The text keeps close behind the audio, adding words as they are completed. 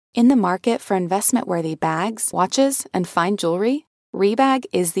In the market for investment-worthy bags, watches, and fine jewelry, Rebag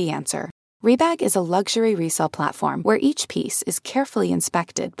is the answer. Rebag is a luxury resale platform where each piece is carefully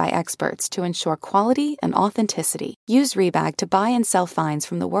inspected by experts to ensure quality and authenticity. Use Rebag to buy and sell finds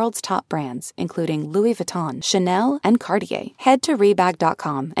from the world's top brands, including Louis Vuitton, Chanel, and Cartier. Head to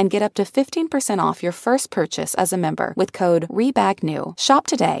Rebag.com and get up to 15% off your first purchase as a member with code REBAGNEW. Shop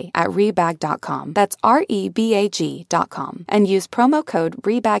today at Rebag.com. That's REBAG.com. And use promo code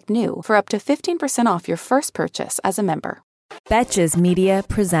REBAGNEW for up to 15% off your first purchase as a member. Betches Media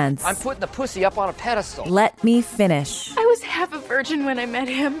presents I'm putting the pussy up on a pedestal. Let Me Finish. I was half a virgin when I met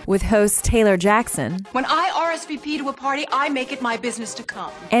him. With host Taylor Jackson. When I RSVP to a party, I make it my business to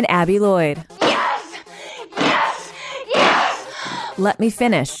come. And Abby Lloyd. Yes! Yes! Yes! Let Me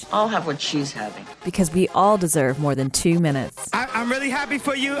Finish. I'll have what she's having. Because we all deserve more than 2 minutes. I'm really happy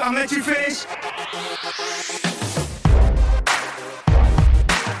for you. I'll let you finish.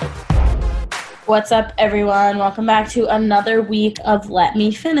 What's up, everyone? Welcome back to another week of Let Me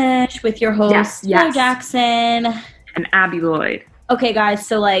Finish with your host, Taylor Jackson. And Abby Lloyd. Okay, guys,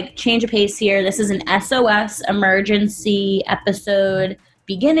 so, change of pace here. This is an SOS emergency episode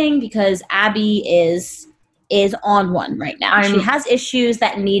beginning because Abby is on one right now. She has issues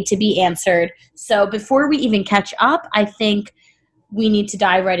that need to be answered. So before we even catch up, I think we need to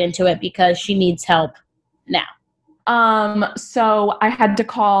dive right into it because she needs help now. So I had to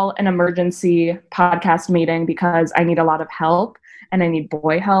call an emergency podcast meeting because I need a lot of help and I need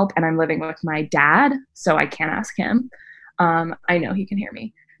boy help, and I'm living with my dad, so I can't ask him. I know he can hear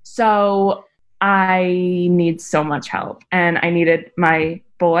me. So I need so much help, and I needed my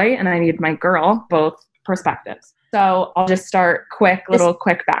boy and I need my girl, both perspectives. So I'll just start quick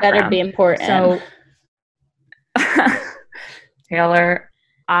background. Better be important. So Taylor,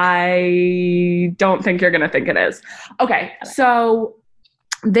 I don't think you're going to think it is. Okay, so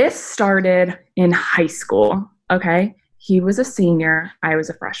this started in high school, okay? He was a senior. I was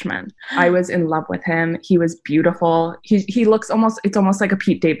a freshman. I was in love with him. He was beautiful. He looks it's almost like a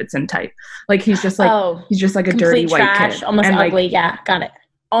Pete Davidson type. Like, he's just like, he's just like a dirty white trash, kid. Almost and ugly, yeah, got it.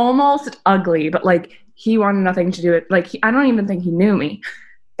 Almost ugly, but he wanted nothing to do with, I don't even think he knew me.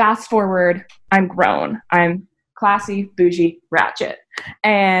 Fast forward, I'm grown. I'm classy, bougie, ratchet.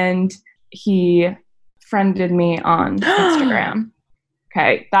 And he friended me on Instagram.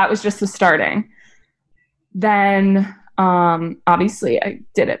 Okay, that was just the starting. Then, obviously, I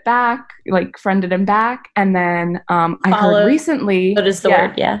did it back, friended him back. And then I heard recently... What is the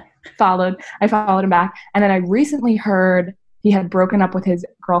word? Yeah. I followed him back. And then I recently heard he had broken up with his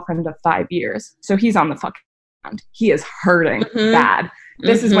girlfriend of 5 years. So he's on the fucking ground. He is hurting bad.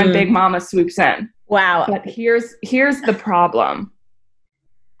 This is when Big Mama swoops in. Wow. But here's the problem.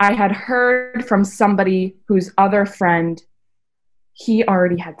 I had heard from somebody whose other friend, he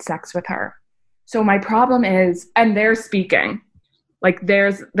already had sex with her. So my problem is, and they're speaking,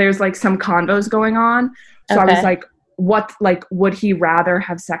 there's some convos going on. So I was would he rather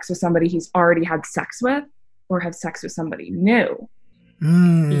have sex with somebody he's already had sex with or have sex with somebody new?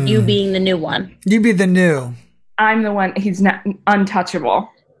 You being the new one. You be the new. I'm the one, he's not untouchable.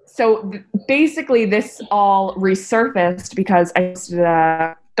 So basically this all resurfaced because I posted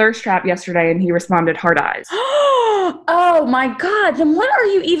a thirst trap yesterday and he responded hard eyes. Oh my God. Then what are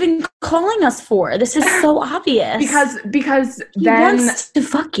you even calling us for? This is so obvious. Because he then wants to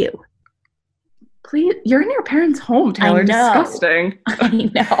fuck you. Please, you're in your parents' home, Taylor. I know. Disgusting.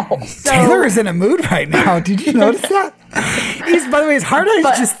 I know. Taylor is in a mood right now. Did you notice that? By the way, his heart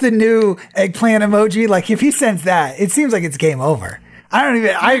eye is just the new eggplant emoji. If he sends that, it seems like it's game over.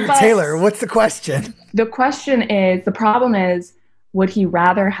 Taylor, what's the question? The problem is, would he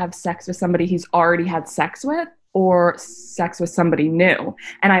rather have sex with somebody he's already had sex with or sex with somebody new?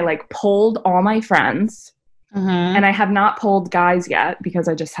 And I polled all my friends, and I have not polled guys yet because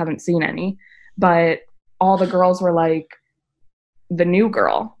I just haven't seen any, but all the girls were the new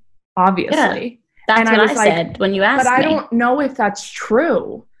girl, obviously. Yeah, that's and what I said when you asked me. But I don't know if that's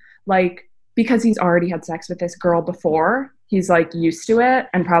true. Because he's already had sex with this girl before, he's used to it,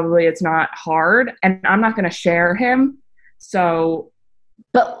 and probably it's not hard, and I'm not going to share him. So,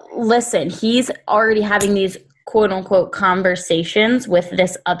 but listen, he's already having these quote unquote conversations with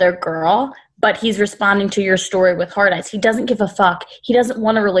this other girl, but he's responding to your story with hard eyes. He doesn't give a fuck. He doesn't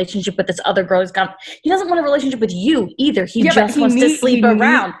want a relationship with this other girl. He doesn't want a relationship with you either. He just wants to sleep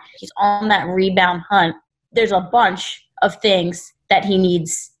around. He's on that rebound hunt. There's a bunch of things that he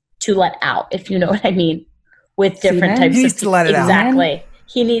needs to let out, if you know what I mean, with different types of... He needs to let it out. Exactly.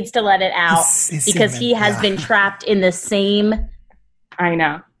 He needs to let it out because he has been trapped in the same... I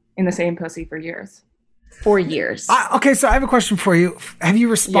know. In the same pussy for years. for years. Okay, so I have a question for you. Have you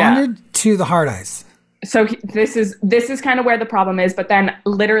responded to the hard eyes? So this is kind of where the problem is. But then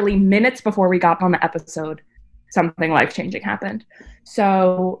literally minutes before we got on the episode, something life-changing happened.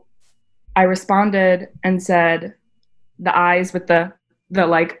 So I responded and said, the eyes with the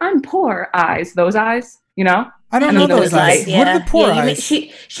like, I'm poor eyes, those eyes, you know? I don't know those eyes. Yeah. What are the poor eyes?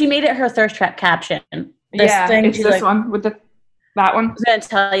 She made it her thirst trap caption. It's this one with that one. I was going to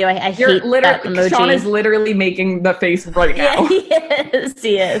tell you, I hate that emoji. Sean is literally making the face right now. Yeah,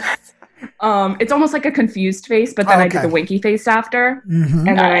 he is. It's almost like a confused face, but then I did the winky face after. Mm-hmm.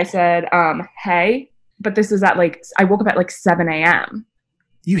 And then I said, hey, but this is at I woke up at 7 a.m.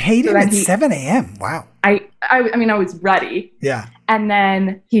 You hate him at 7 a.m. Wow. I mean, I was ready. Yeah. And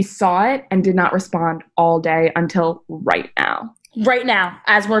then he saw it and did not respond all day until right now. Right now,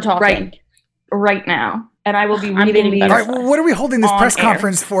 as we're talking. Right now. And I will be reading these. All right, well, what are we holding this press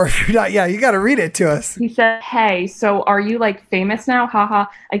conference for if you're not? Yeah, you got to read it to us. He said, hey, so are you famous now? Haha.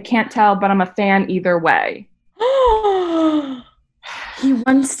 I can't tell, but I'm a fan either way. He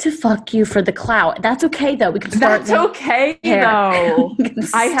wants to fuck you for the clout. That's okay, though. We can start. That's okay, though.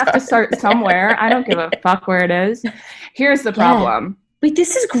 I have to start somewhere. I don't give a fuck where it is. Here's the problem. Wait,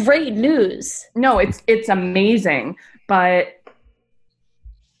 this is great news. No, it's amazing, but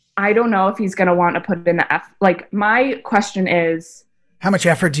I don't know if he's going to want to put in the my question is, how much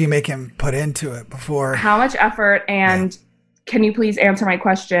effort do you make him put into it before? How much effort? And can you please answer my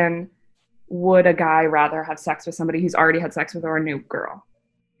question? Would a guy rather have sex with somebody he's already had sex with or a new girl?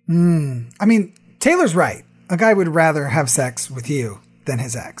 I mean, Taylor's right. A guy would rather have sex with you than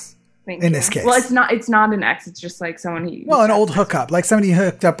his ex. In this case. Well, it's not an ex. It's just someone he... Well, an old hookup. Like somebody he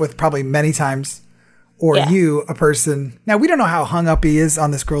hooked up with probably many times. Or you, a person. Now, we don't know how hung up he is on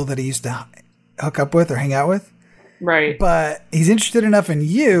this girl that he used to hook up with or hang out with. Right. But he's interested enough in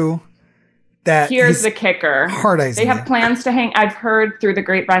you that here's the kicker. Hard-eyes. They have plans to hang... I've heard through the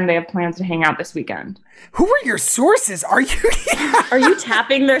grapevine they have plans to hang out this weekend. Who are your sources? Are you... Are you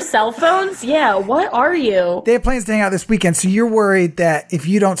tapping their cell phones? Yeah, what are you? They have plans to hang out this weekend, so you're worried that if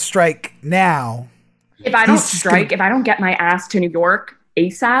you don't strike now... If I don't strike, if I don't get my ass to New York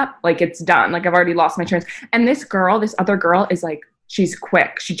ASAP, it's done. I've already lost my chance. And this other girl is she's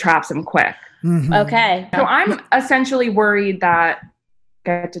quick. She traps him quick. Mm-hmm. Okay. So I'm essentially worried that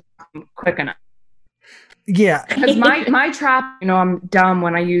get to quick enough. Yeah. Because my trap, I'm dumb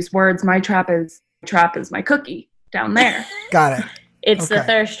when I use words. My trap is my cookie down there. Got it. It's the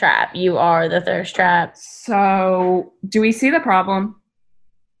thirst trap. You are the thirst trap. So do we see the problem?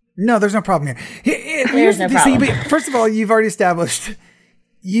 No, there's no problem here. There's no problem. First of all, you've already established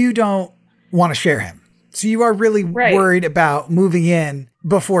you don't want to share him. So you are really worried about moving in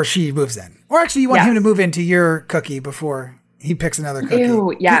before she moves in. Or actually, you want him to move into your cookie before he picks another cookie.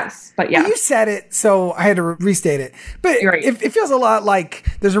 Ew, yes. But Well, you said it, so I had to restate it. But it feels a lot like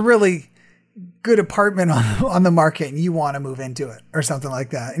there's a really good apartment on the market and you want to move into it or something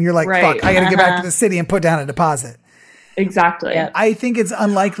like that. And you're like, fuck, I got to get back to the city and put down a deposit. Exactly. Yep. I think it's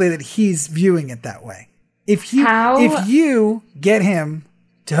unlikely that he's viewing it that way. If you get him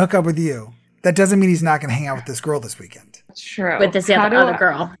to hook up with you, that doesn't mean he's not going to hang out with this girl this weekend. True. With this other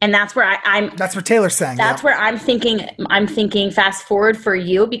girl. And that's where I'm... That's what Taylor's saying. That's where I'm thinking fast forward for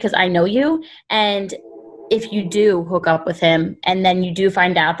you because I know you. And if you do hook up with him and then you do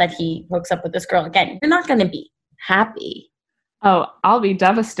find out that he hooks up with this girl again, you're not going to be happy. Oh, I'll be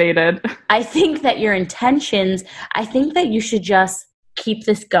devastated. I think that your intentions, I think that you should just keep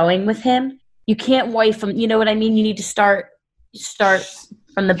this going with him. You can't wife him. You know what I mean? You need to start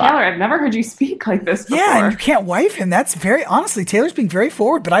from the bottom. Taylor, I've never heard you speak like this before. Yeah, and you can't wife him. That's honestly, Taylor's being very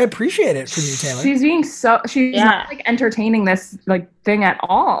forward, but I appreciate it from you, Taylor. She's not entertaining this thing at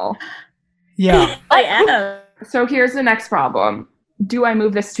all. Yeah. I am. So here's the next problem. Do I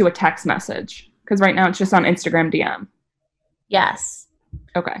move this to a text message? Because right now it's just on Instagram DM. Yes.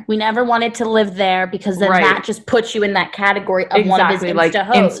 Okay. We never wanted to live there because then that just puts you in that category of one of his Insta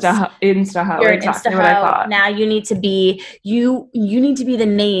hoes. Insta-ho. You're exactly an what I Insta-ho. thought. Now you need to be you need to be the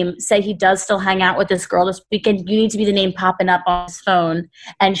name. Say he does still hang out with this girl this weekend. You need to be the name popping up on his phone,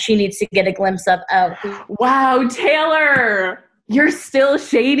 and she needs to get a glimpse of. Wow, Taylor, you're still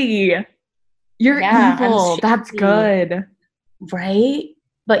shady. You're evil. That's good. Right?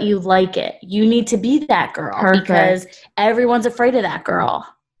 But you like it. You need to be that girl because everyone's afraid of that girl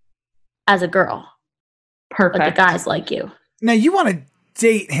as a girl. Perfect. But the guys like you. Now you want to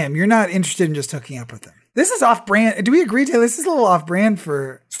date him. You're not interested in just hooking up with him. This is off brand. Do we agree, Taylor? This is a little off brand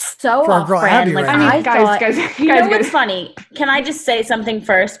for so for our girl off-brand. Abby Like, right I mean, now. I thought, guys, you know guys. what's funny? Can I just say something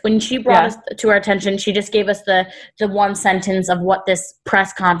first? When she brought us to our attention, she just gave us the one sentence of what this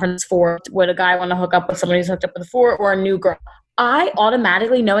press conference for. Would a guy want to hook up with somebody who's hooked up with before, or a new girl? I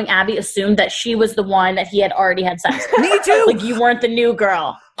automatically, knowing Abby, assumed that she was the one that he had already had sex with. Me too. Like, you weren't the new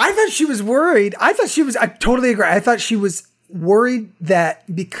girl. I thought she was worried. I totally agree. I thought she was worried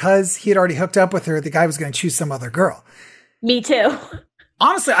that because he had already hooked up with her, the guy was going to choose some other girl. Me too.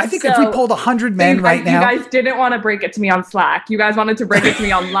 Honestly, I think if we pulled 100 men right now. You guys didn't want to break it to me on Slack. You guys wanted to break it to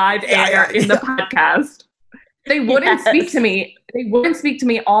me on live air in the podcast. They wouldn't speak to me. They wouldn't speak to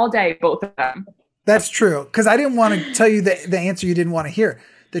me all day, both of them. That's true. Because I didn't want to tell you the answer you didn't want to hear.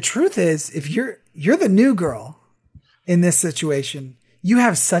 The truth is, if you're the new girl in this situation, you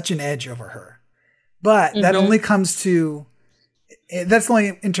have such an edge over her. But that only comes to, that's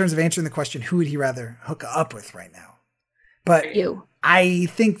only in terms of answering the question, who would he rather hook up with right now? But You. I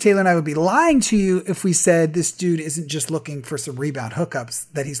think Taylor and I would be lying to you if we said this dude isn't just looking for some rebound hookups,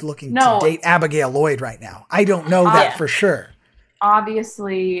 that he's looking to date Abigail Lloyd right now. I don't know that for sure.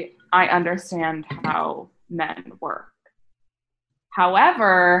 Obviously, I understand how men work.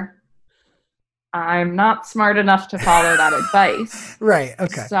 However, I'm not smart enough to follow that advice. Right.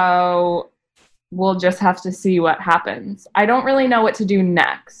 Okay. So we'll just have to see what happens. I don't really know what to do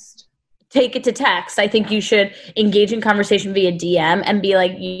next. Take it to text. I think you should engage in conversation via DM and be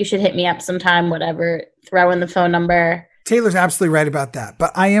like, you should hit me up sometime, whatever. Throw in the phone number. Taylor's absolutely right about that.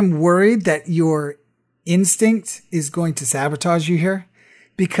 But I am worried that your instinct is going to sabotage you here,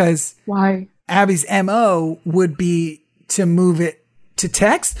 because Why? Abby's MO would be to move it to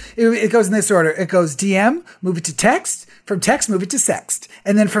text. It goes in this order. It goes DM, move it to text. From text, move it to sext.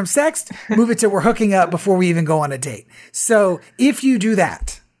 And then from sext, move it to we're hooking up before we even go on a date. So if you do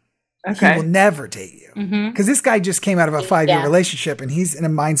that, he will never date you. Because this guy just came out of a 5-year relationship, and he's in a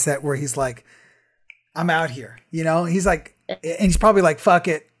mindset where he's like, I'm out here. You know, he's like, and he's probably like, fuck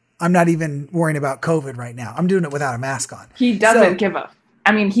it. I'm not even worrying about COVID right now. I'm doing it without a mask on. He doesn't give a,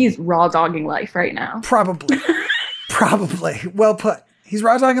 I mean, he's raw dogging life right now. Probably. Well put. He's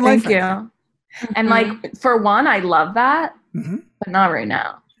raw dogging life. Thank you. And like, for one, I love that, but not right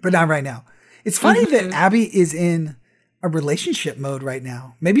now. It's funny that Abby is in a relationship mode right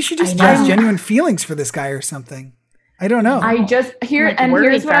now. Maybe she just has genuine feelings for this guy or something. I don't know. I just here's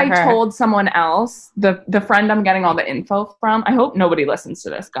what I told someone else. The friend I'm getting all the info from. I hope nobody listens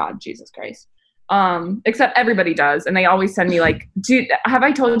to this. God, Jesus Christ. Except everybody does, and they always send me like, dude, have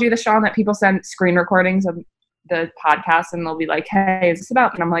I told you this, Sean, that people send screen recordings of the podcast and they'll be like, hey, is this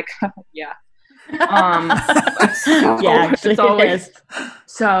about? And I'm like, yeah. Actually, it is.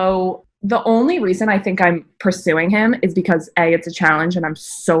 So the only reason I think I'm pursuing him is because A, it's a challenge and I'm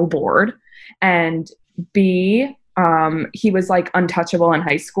so bored, and B, he was like untouchable in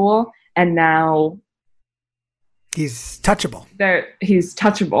high school, and now he's touchable. He's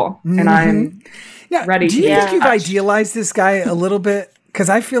touchable, and I'm ready. Do you think you've idealized this guy a little bit? Because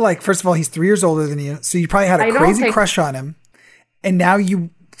I feel like, first of all, he's 3 years older than you, so you probably had a crazy crush on him, and now you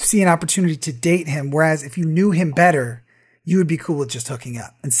see an opportunity to date him. Whereas if you knew him better, you would be cool with just hooking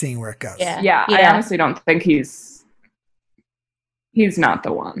up and seeing where it goes. Yeah. I honestly don't think he's not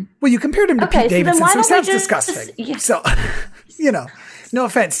the one. Well, you compared him to Pete Davidson, so it sounds disgusting. Yeah. So, you know, no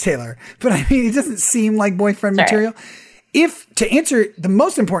offense, Taylor, but I mean, it doesn't seem like boyfriend material. If, to answer the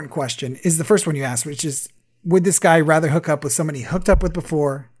most important question, is the first one you asked, which is, would this guy rather hook up with somebody he hooked up with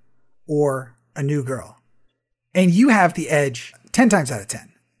before or a new girl? And you have the edge 10 times out of 10.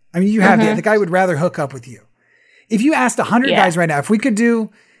 I mean, you have the guy would rather hook up with you. If you asked 100 guys right now, if we could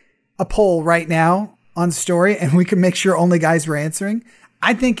do a poll right now on Story and we could make sure only guys were answering,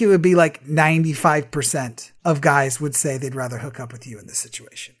 I think it would be like 95% of guys would say they'd rather hook up with you in this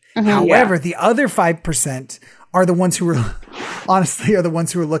situation. However, the other 5% are the ones who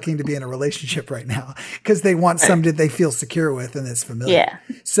are looking to be in a relationship right now because they want somebody they feel secure with and that's familiar. Yeah.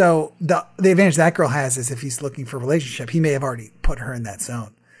 So the advantage that girl has is if he's looking for a relationship, he may have already put her in that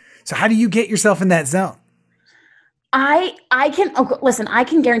zone. So how do you get yourself in that zone? I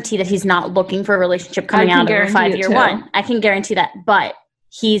can guarantee that he's not looking for a relationship coming out of a 5-year one. I can guarantee that. But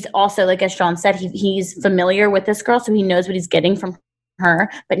he's also, like as Sean said, he's familiar with this girl, so he knows what he's getting from her.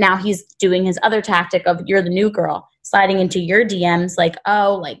 But now he's doing his other tactic of, you're the new girl, sliding into your DMs like,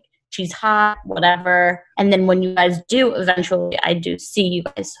 oh, like she's hot, whatever. And then when you guys do eventually, I do see you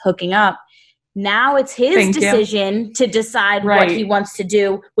guys hooking up. Now it's his decision to decide what he wants to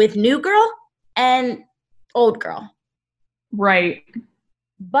do with new girl and old girl. Right.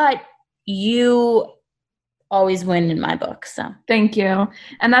 But you always win in my book, so. Thank you.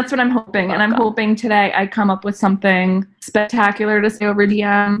 And that's what I'm hoping. And I'm hoping today I come up with something spectacular to say over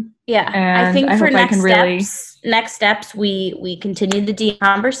DM. Yeah, And I think I for hope I next can really- steps, we continue the DM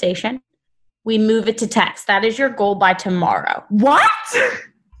conversation. We move it to text. That is your goal by tomorrow. What?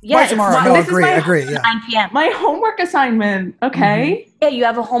 Yeah, By it's tomorrow. not- No, this is my- agree. Yeah. 9 p.m. My homework assignment. Okay. Yeah, you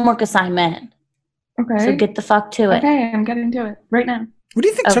have a homework assignment. Okay. So get the fuck to it. Okay, I'm getting to it right now. What do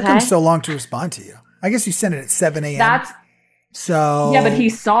you think took him Okay. so long to respond to you? I guess you sent it at 7 a.m. That's so yeah, but he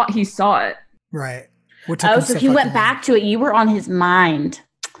saw it. right. What took Oh, him so so he went fucking long? back to it. You were on his mind.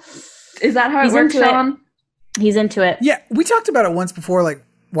 Is that how He's it works, into it. Sean? He's into it. Yeah, we talked about it once before. Like,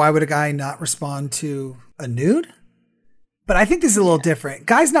 why would a guy not respond to a nude? But I think this is a little different.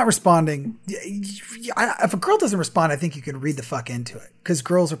 Guys not responding. If a girl doesn't respond, I think you can read the fuck into it because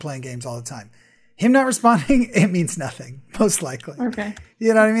girls are playing games all the time. Him not responding, it means nothing, most likely. Okay.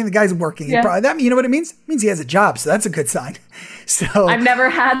 You know what I mean? The guy's working. Yeah. You know what it means? It means he has a job, so that's a good sign. So I've never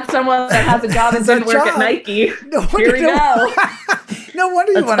had someone that has a job and Has a didn't work job. at Nike. No wonder, Here we go. No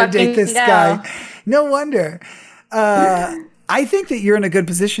wonder you Let's want to date fucking this go. guy. No wonder. I think that you're in a good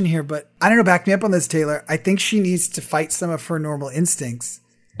position here, but I don't know. Back me up on this, Taylor. I think she needs to fight some of her normal instincts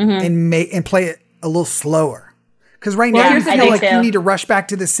and play it a little slower. Because right now you here's the feel thing, like you too. need to rush back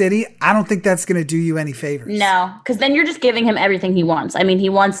to the city. I don't think that's going to do you any favors. No, because then you're just giving him everything he wants. I mean, he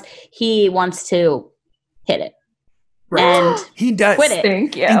wants to hit it. And He does. quit it.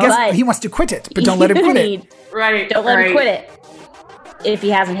 Thank you. And guess But he wants to quit it, but don't let him quit it. need- Right. Don't let him right. quit it if he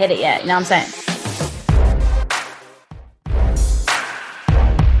hasn't hit it yet. You know what I'm saying?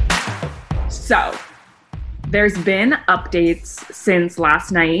 So, there's been updates since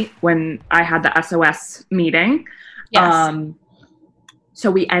last night when I had the SOS meeting. Yes. So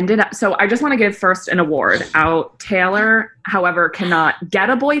we ended up, so I just want to give first an award out. Taylor, however, cannot get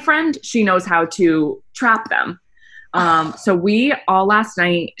a boyfriend. She knows how to trap them. So we all last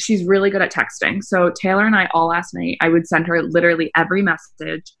night, she's really good at texting. So Taylor and I all last night, I would send her literally every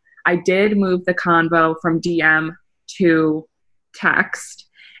message. I did move the convo from DM to text.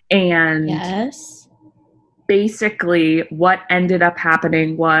 And Yes. basically what ended up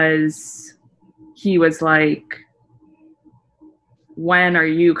happening was he was like, when are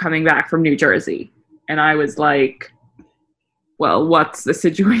you coming back from New Jersey? And I was like, well, what's the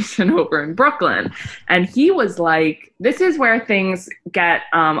situation over in Brooklyn? And he was like, this is where things get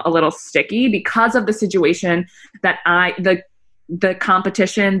a little sticky because of the situation that the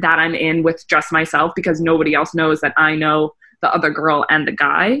competition that I'm in with just myself, because nobody else knows that I know the other girl and the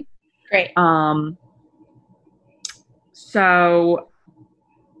guy. Great. So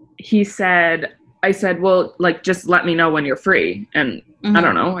I said, well, like, just let me know when you're free. And I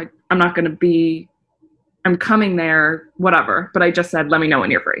don't know, I'm not going to be, I'm coming there, whatever. But I just said, let me know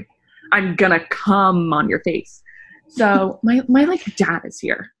when you're free. I'm going to come on your face. So my like dad is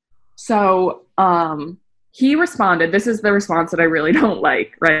here. So, he responded, this is the response that I really don't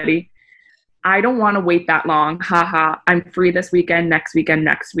like. Ready? I don't want to wait that long. Haha. I'm free this weekend, next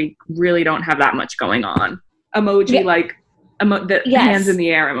week. Really don't have that much going on. Emoji, Yeah. like the Yes. hands in the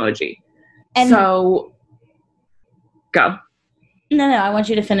air emoji. And So go. no, I want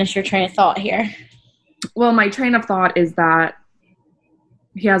you to finish your train of thought here. Well, my train of thought is that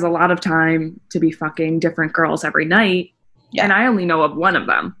he has a lot of time to be fucking different girls every night. Yeah. And I only know of one of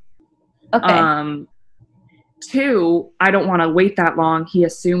them. Okay. 2, I don't want to wait that long. He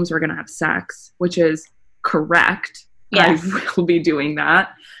assumes we're going to have sex, which is correct. Yes. I will be doing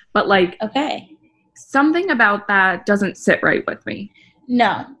that. But like Okay. something about that doesn't sit right with me.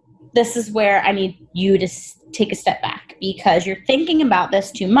 No, this is where I need you to take a step back because you're thinking about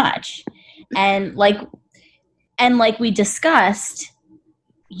this too much. And like we discussed,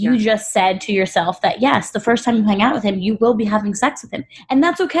 you just said to yourself that, yes, the first time you hang out with him, you will be having sex with him. And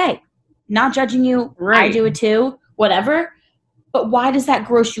that's okay. Not judging you. Right. I do it too, whatever. But why does that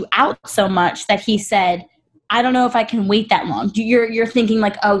gross you out so much that he said, I don't know if I can wait that long? You're thinking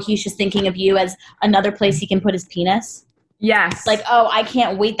like, oh, he's just thinking of you as another place he can put his penis? Yes. Like, oh, I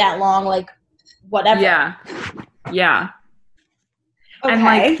can't wait that long, like, whatever. Yeah. Okay. And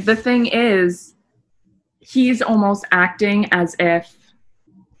like the thing is, he's almost acting as if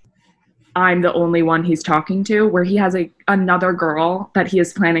I'm the only one he's talking to, where he has another girl that he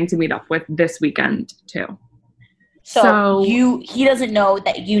is planning to meet up with this weekend too. So he doesn't know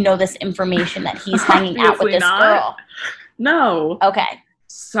that you know this information that he's hanging out with Obviously this not. girl. No. Okay.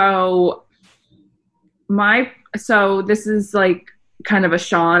 So this is like kind of a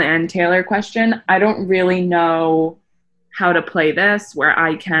Sean and Taylor question. I don't really know how to play this where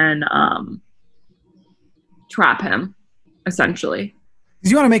I can trap him, essentially.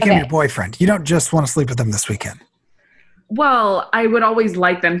 Because you want to make him Okay. your boyfriend. You don't just want to sleep with him this weekend. Well, I would always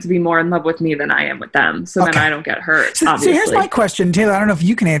like them to be more in love with me than I am with them, so then I don't get hurt, So here's my question, Taylor. I don't know if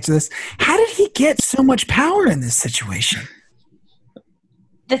you can answer this. How did he get so much power in this situation?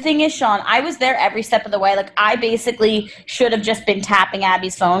 The thing is, Sean, I was there every step of the way. Like, I basically should have just been tapping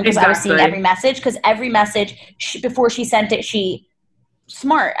Abby's phone because I was seeing every message. Because every message, before she sent it, she,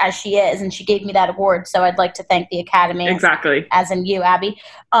 smart as she is, and she gave me that award. So I'd like to thank the Academy. Exactly. As in you, Abby,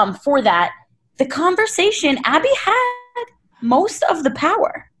 for that. The conversation, Abby had most of the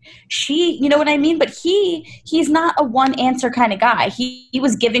power. She, you know what I mean? But he's not a one answer kind of guy. He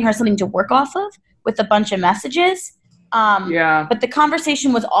was giving her something to work off of with a bunch of messages. But the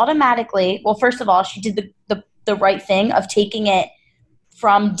conversation was automatically, well, first of all, she did the right thing of taking it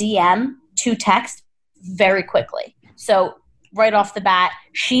from DM to text very quickly. So right off the bat,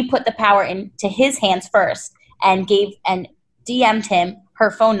 she put the power into his hands first and DM'd him her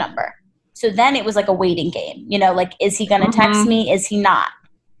phone number. So then it was like a waiting game, you know, like, is he going to text me? Is he not?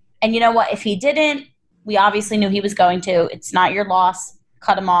 And you know what? If he didn't, we obviously knew he was going to. It's not your loss.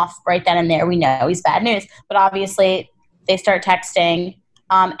 Cut him off right then and there. We know he's bad news. But obviously they start texting.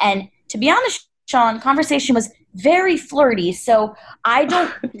 And to be honest, Sean, conversation was very flirty. So I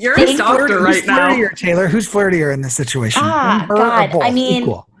don't You're a stalker right now. Who's flirtier, Taylor? Who's flirtier in this situation? God. I mean,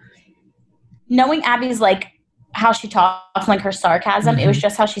 equal? Knowing Abby's like, how she talks, like her sarcasm, it was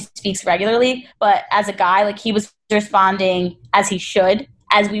just how she speaks regularly. But as a guy, like, he was responding as he should,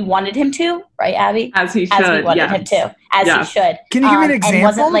 as we wanted him to, right, Abby? As he should, as we wanted him to, as he should. Can you give me an example? And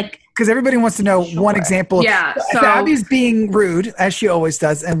wasn't like, because everybody wants to know one example. Yeah, so if Abby's being rude, as she always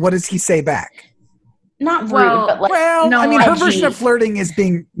does, and what does he say back? Not rude, but like, I mean, her edgy. version of flirting is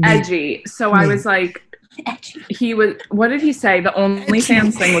being edgy. So I was like, he was. What did he say? The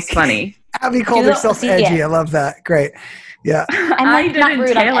OnlyFans thing was funny. Abby called herself edgy. I love that. Great. Yeah. I'm like, not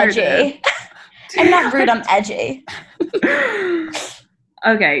rude, I'm edgy. I'm not rude, I'm edgy.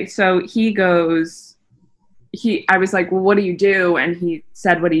 Okay, so he goes, I was like, well, what do you do? And he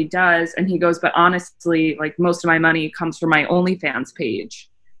said what he does. And he goes, but honestly, like, most of my money comes from my OnlyFans page.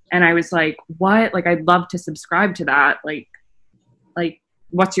 And I was like, what? Like, I'd love to subscribe to that. Like,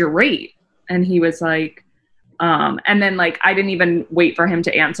 what's your rate? And he was like, and then, like, I didn't even wait for him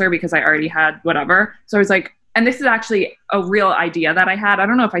to answer because I already had whatever. So I was like, and this is actually a real idea that I had. I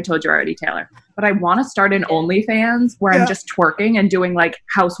don't know if I told you already, Taylor, but I want to start an OnlyFans where I'm just twerking and doing, like,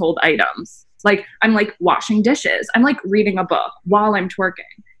 household items. Like, I'm, like, washing dishes. I'm, like, reading a book while I'm twerking.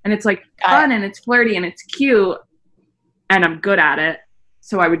 And it's, like, fun and it's flirty and it's cute. And I'm good at it.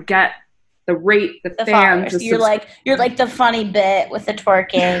 So I would get the rate, the fans. You're like the funny bit with the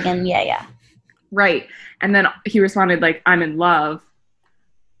twerking and yeah. Right. And then he responded, like, I'm in love.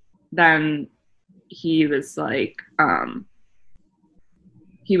 Then he was like, I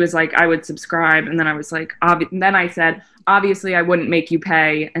would subscribe. And then I was like, and then I said, obviously I wouldn't make you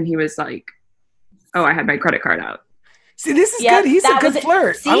pay. And he was like, oh, I had my credit card out. See, this is good. He's a good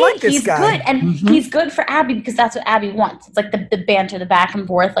flirt. See, I like this guy. Good. And he's good for Abby because that's what Abby wants. It's like the banter, the back and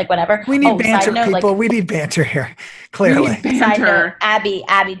forth, like whatever. We need banter, people. We need banter here, clearly. Side note, Abby,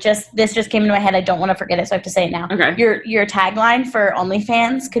 this just came into my head. I don't want to forget it, so I have to say it now. Okay. Your tagline for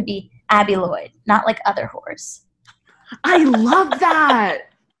OnlyFans could be Abby Lloyd, not like other whores. I love that.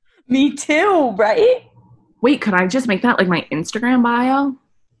 Me too, right? Wait, could I just make that like my Instagram bio?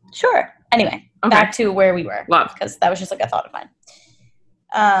 Sure. Anyway. Okay. Back to where we were. Love. Because that was just like a thought of mine.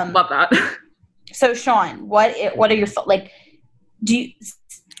 Love that. So, Sean, what are your thoughts? Like, do you,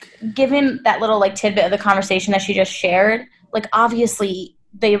 given that little like tidbit of the conversation that she just shared, like, obviously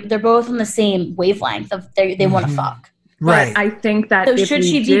they're both on the same wavelength of they want to fuck. Right. But I think that so should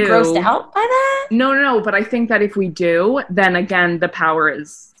she be grossed out by that? No. But I think that if we do, then again, the power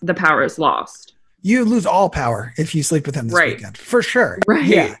is lost. You lose all power if you sleep with him this weekend. For sure. Right.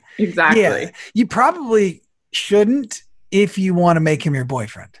 Yeah. Exactly. Yeah. You probably shouldn't if you want to make him your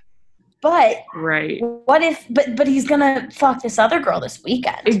boyfriend. But what if but he's gonna fuck this other girl this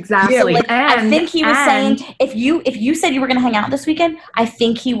weekend? Exactly. So, like, I think he was saying if you said you were gonna hang out this weekend, I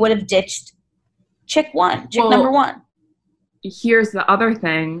think he would have ditched chick number one. Here's the other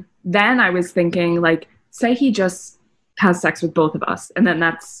thing. Then I was thinking, like, say he just has sex with both of us, and then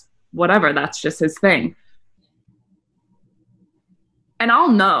that's whatever, that's just his thing. And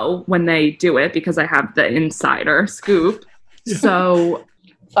I'll know when they do it because I have the insider scoop. So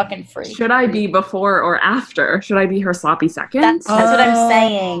fucking free. Should I be before or after? Should I be her sloppy seconds? That's what I'm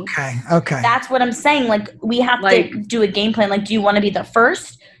saying. Okay. That's what I'm saying. Like, we have to do a game plan. Like, do you want to be the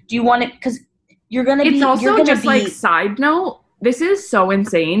first? Do you want it? Because you're going to be... It's also just, like, side note, this is so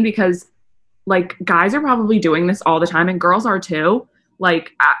insane because, like, guys are probably doing this all the time and girls are too.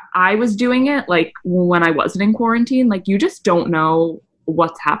 like I was doing it like when I wasn't in quarantine. Like you just don't know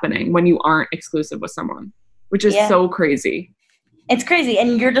what's happening when you aren't exclusive with someone, which is so crazy. It's crazy,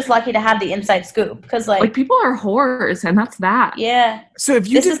 and you're just lucky to have the inside scoop because, like people are whores, and that's that. Yeah. So if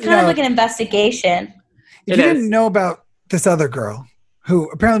you this is kind of like an investigation. If you didn't know about this other girl, who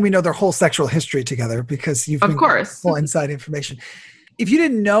apparently we know their whole sexual history together because you've been full inside information. If you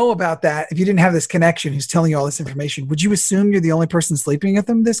didn't know about that, if you didn't have this connection who's telling you all this information, would you assume you're the only person sleeping with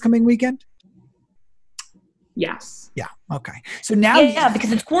them this coming weekend? Yes. Yeah. Okay. So now,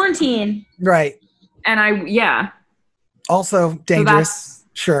 because it's quarantine, right? And also dangerous,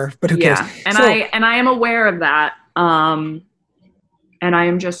 sure, but who cares? And I am aware of that. And I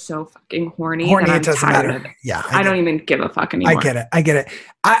am just so fucking horny. It doesn't matter. Yeah, I don't even give a fuck anymore. I get it.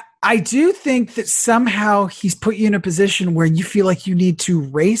 I do think that somehow he's put you in a position where you feel like you need to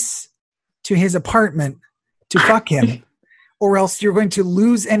race to his apartment to fuck him, or else you're going to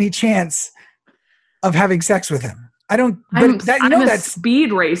lose any chance of having sex with him. I'm a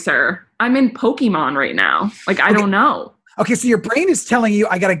speed racer. I'm in Pokemon right now. Like, I don't know. Okay, so your brain is telling you,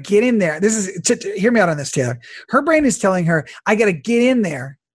 I got to get in there. Hear me out on this, Taylor. Her brain is telling her, I got to get in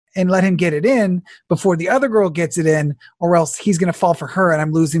there and let him get it in before the other girl gets it in, or else he's going to fall for her and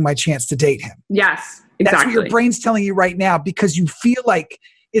I'm losing my chance to date him. Yes, exactly. That's what your brain's telling you right now, because you feel like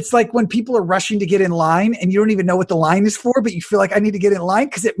it's like when people are rushing to get in line and you don't even know what the line is for, but you feel like I need to get in line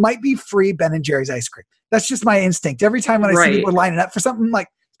because it might be free Ben and Jerry's ice cream. That's just my instinct. Every time when I see people lining up for something, I'm like,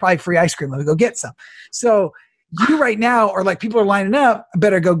 it's probably free ice cream. Let me go get some. So you right now are like, people are lining up, I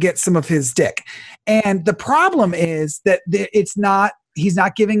better go get some of his dick. And the problem is that he's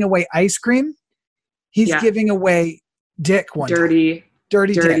not giving away ice cream. He's giving away dick dirty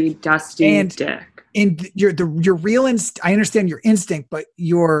dick. Dusty dick. And your real I understand your instinct, but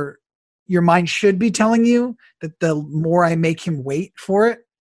your mind should be telling you that the more I make him wait for it,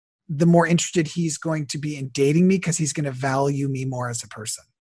 the more interested he's going to be in dating me, because he's going to value me more as a person.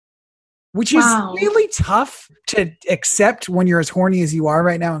 Which is really tough to accept when you're as horny as you are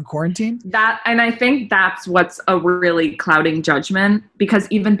right now in quarantine. And I think that's what's a really clouding judgment, because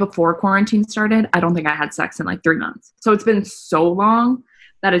even before quarantine started, I don't think I had sex in like 3 months. So it's been so long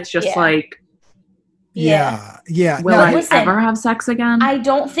that it's just like, will I ever have sex again? I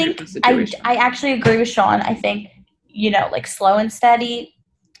don't think, I actually agree with Sean. I think, like slow and steady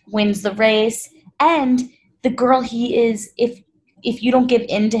wins the race. And the girl he is, if you don't give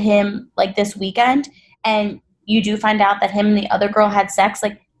in to him like this weekend and you do find out that him and the other girl had sex,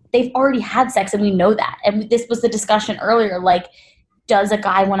 like they've already had sex and we know that. And this was the discussion earlier, like, does a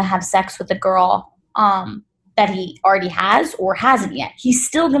guy want to have sex with a girl that he already has or hasn't yet? He's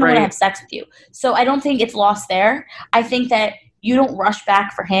still going to want to have sex with you. So I don't think it's lost there. I think that you don't rush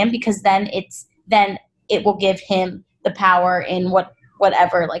back for him, because then it will give him the power in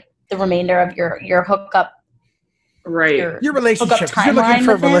whatever, like the remainder of your hookup. Right. Your relationship. You're looking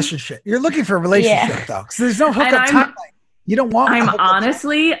for a relationship. You're looking for a relationship, though. So there's no hookup timeline. You don't want. I'm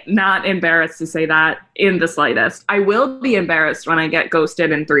honestly not embarrassed to say that in the slightest. I will be embarrassed when I get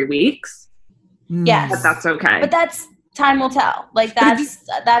ghosted in 3 weeks. Yes, but that's okay. But that's time will tell. Like that's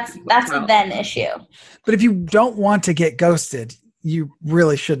a then issue. But if you don't want to get ghosted, you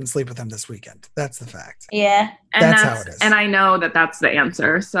really shouldn't sleep with him this weekend. That's the fact. Yeah, and that's how it is. And I know that that's the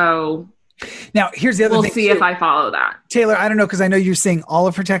answer. So. Now, here's the other thing. We'll see if I follow that. Taylor, I don't know, because I know you're seeing all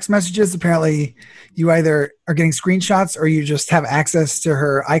of her text messages. Apparently, you either are getting screenshots or you just have access to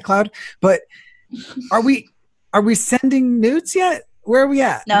her iCloud. But are we sending nudes yet? Where are we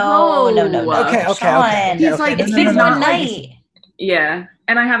at? No. Okay. He's like, it's been one night. Yeah.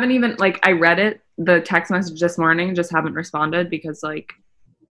 And I haven't even, I read it, the text message this morning, just haven't responded because,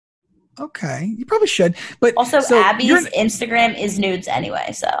 okay, you probably should. But also, Abby's Instagram is nudes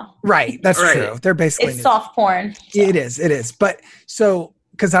anyway, so. Right, that's true. They're basically it's nudes. Soft porn. So. It is. But so,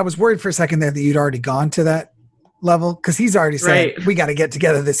 because I was worried for a second there that you'd already gone to that level, because he's already saying, we got to get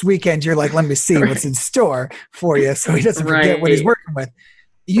together this weekend. You're like, let me see what's in store for you, so he doesn't forget what he's working with.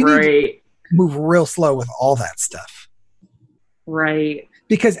 You need to move real slow with all that stuff. Right.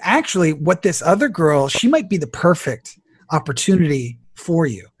 Because actually, what this other girl, she might be the perfect opportunity for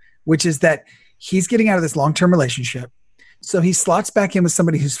you. Which is that he's getting out of this long-term relationship. So he slots back in with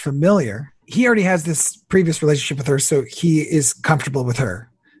somebody who's familiar. He already has this previous relationship with her, so he is comfortable with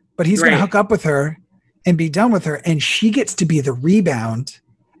her. But he's going to hook up with her and be done with her, and she gets to be the rebound,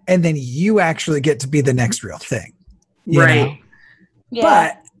 and then you actually get to be the next real thing. You know? Yeah.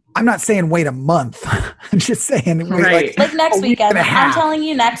 But I'm not saying wait a month. I'm just saying like next weekend. I'm telling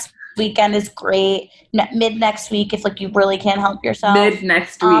you next weekend is great. Mid next week, if like you really can't help yourself. Mid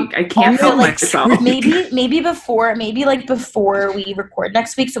next week, I can't help myself. Maybe before we record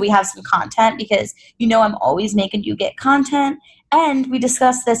next week, so we have some content, because you know I'm always making you get content. And we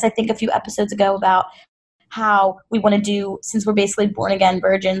discussed this, I think, a few episodes ago about how we want to do, since we're basically born again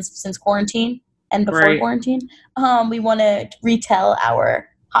virgins since quarantine and before quarantine, we want to retell our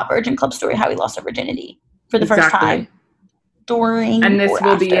Hot Virgin Club story, how we lost our virginity for the first time during and this or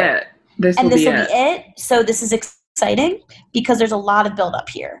will after. be it. This will be it. So this is exciting because there's a lot of build up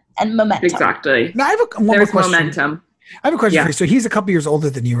here and momentum. Exactly. Now, I have one more question. Momentum. I have a question for you. So he's a couple years older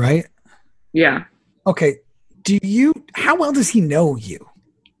than you, right? Yeah. Okay. How well does he know you?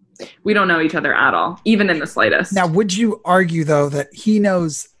 We don't know each other at all, even in the slightest. Now, would you argue, though, that he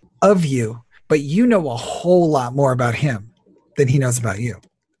knows of you, but you know a whole lot more about him than he knows about you?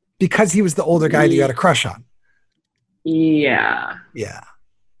 Because he was the older guy that you had a crush on. Yeah. Yeah.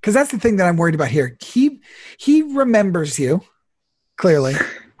 Because that's the thing that I'm worried about here. He remembers you, clearly.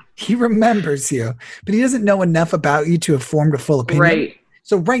 He remembers you, but he doesn't know enough about you to have formed a full opinion. Right.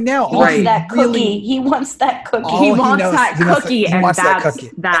 So right now, he wants that cookie. He wants that cookie. He wants that cookie,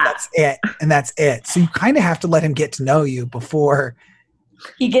 and that's it. And that's it. So you kind of have to let him get to know you before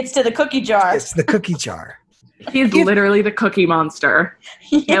he gets to the cookie jar. It's the cookie jar. He's literally the cookie monster.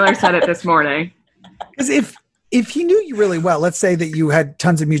 Yeah. Taylor said it this morning. Because if he knew you really well, let's say that you had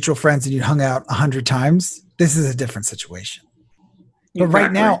tons of mutual friends and you hung out 100 times, this is a different situation. But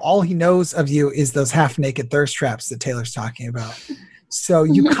right now, all he knows of you is those half-naked thirst traps that Taylor's talking about. So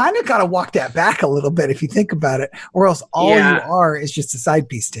you kind of got to walk that back a little bit if you think about it, or else all you are is just a side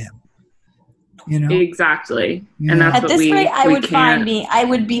piece to him. You know exactly, yeah. And that's at what this rate, I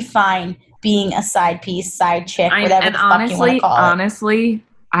would be fine being a side piece, side chick, whatever the fuck you want to call it. Honestly,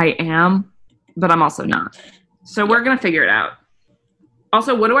 I am, but I'm also not. So we're gonna figure it out.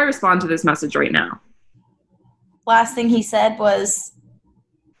 Also, what do I respond to this message right now? Last thing he said was,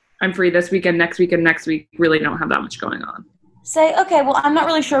 "I'm free this weekend, next weekend, next week. Really don't have that much going on." Say, okay, well, I'm not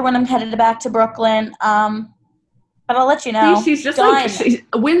really sure when I'm headed back to Brooklyn, but I'll let you know. She's just she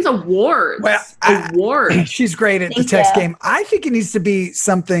wins awards. Well, awards. She's great at the text game. I think it needs to be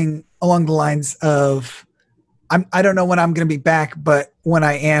something along the lines of, I don't know when I'm going to be back, but when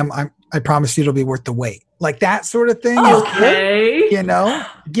I am, I promise you it'll be worth the wait. Like that sort of thing. Okay. You know,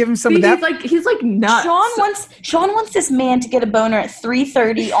 give him some of that. He's like nuts. Sean wants this man to get a boner at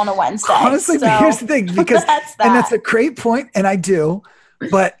 3:30 on a Wednesday. Honestly, but here's the thing, because and that's a great point, and I do,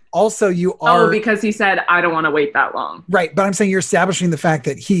 but also you are. Oh, because he said I don't want to wait that long. Right, but I'm saying you're establishing the fact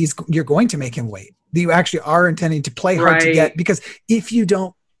that you're going to make him wait. That you actually are intending to play hard to get, because if you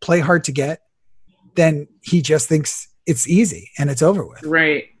don't play hard to get, then he just thinks it's easy and it's over with.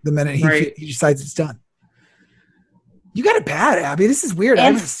 Right. The minute he decides it's done. You got it bad, Abby. This is weird. I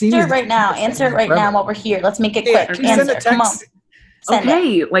haven't seen you. Answer it right now while we're here. Let's make it quick. Can you send a text? Come on. Send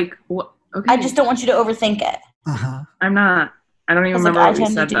it. Like what? Okay. I just don't want you to overthink it. I'm not. I don't even remember what we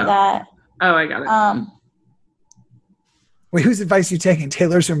said though. That. Oh, I got it. Wait, whose advice are you taking?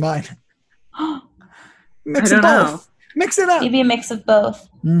 Taylor's or mine? Mix of both. Know. Mix it up. Maybe a mix of both.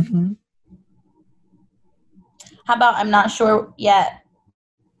 Mm-hmm. How about I'm not sure yet,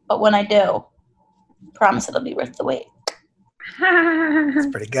 but when I do, promise it'll be worth the wait. That's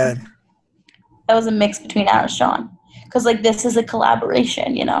pretty good. That was a mix between Aaron and Sean. Because, like, this is a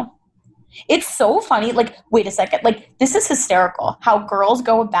collaboration, you know? It's so funny. Like, wait a second. Like, this is hysterical how girls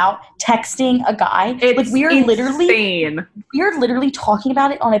go about texting a guy. We are literally talking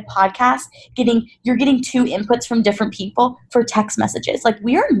about it on a podcast. You're getting two inputs from different people for text messages. Like,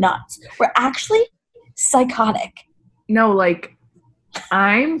 we are nuts. We're actually psychotic. No, like,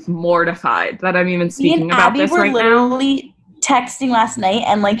 I'm mortified that I'm even speaking about Abby this right now. We were literally texting last night,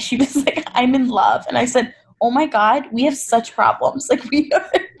 and like she was like, "I'm in love," and I said, "Oh my god, we have such problems." Like we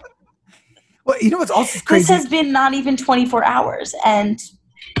are. Well, you know what's also crazy? This has been not even 24 hours, and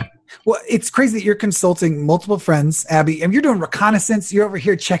well, it's crazy that you're consulting multiple friends, Abby, and you're doing reconnaissance. You're over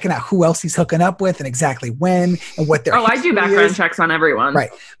here checking out who else he's hooking up with and exactly when and what their. Oh, I do background checks on everyone.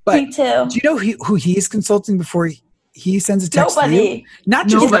 Right, but me too. Do you know who he is consulting before he sends a text to you? Not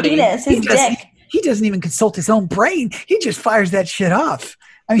just his penis, his dick. He doesn't even consult his own brain. He just fires that shit off.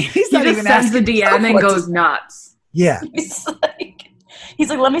 I mean, he just sends the DM and goes nuts. Yeah. He's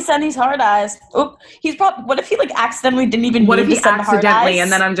like, let me send these hard eyes. Oh, what if he like accidentally didn't even what if he send accidentally, hard eyes?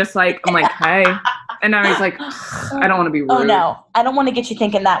 and then I'm like, hey. And now he's like, I don't want to be rude. Oh no, I don't want to get you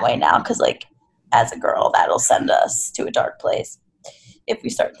thinking that way now. Cause like as a girl, that'll send us to a dark place. If we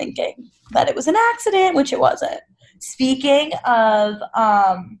start thinking that it was an accident, which it wasn't. Speaking of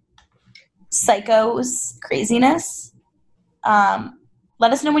psycho's craziness,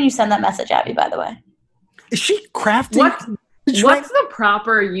 Let us know when you send that message, Abby, by the way. Is she crafting? What's the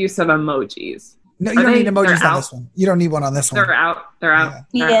proper use of emojis? No, you don't need emojis on this one. You don't need one on this one. They're out.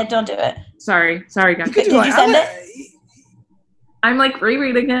 Yeah, don't do it. Sorry, guys. Did you send it? I'm like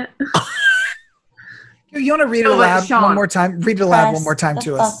rereading it. You want to read it aloud one more time? Read it aloud one more time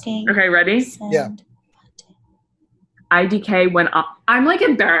to us. Okay, ready? Yeah. IDK went up. I'm like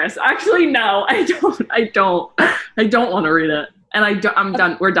embarrassed. Actually, no, I don't want to read it. And I'm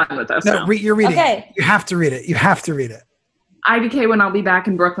done. We're done with this. No, you're reading. Okay. It. You have to read it. You have to read it. IDK when I'll be back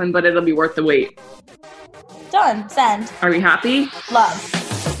in Brooklyn, but it'll be worth the wait. Done. Send. Are we happy? Love.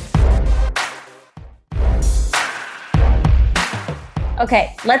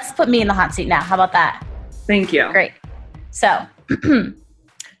 Okay, let's put me in the hot seat now. How about that? Thank you. Great. So,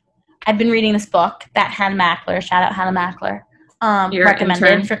 I've been reading this book that Hannah Mackler, shout out Hannah Mackler,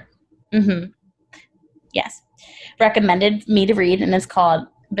 recommended Yes. Recommended me to read, and it's called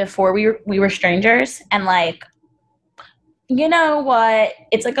Before We Were Strangers. And like, you know what?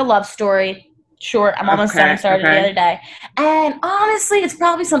 It's like a love story. Short. I'm almost done. I started the other day. And honestly, it's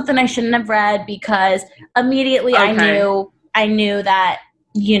probably something I shouldn't have read because immediately I knew that,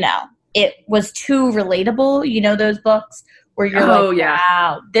 you know, it was too relatable. You know those books where you're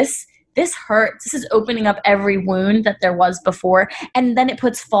wow, this hurts. This is opening up every wound that there was before. And then it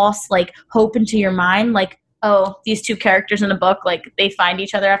puts false, like, hope into your mind. Like, oh, these two characters in a book, like, they find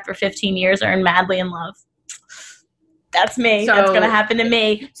each other after 15 years, are madly in love. That's me. That's going to happen to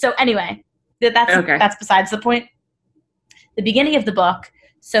me. So anyway, that's besides the point. The beginning of the book,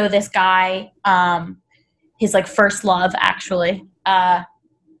 so this guy, his, like, first love, actually,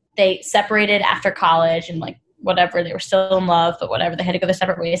 they separated after college and, like, whatever, they were still in love, but whatever, they had to go their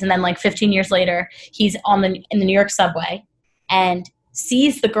separate ways. And then, like, 15 years later, he's in the New York subway and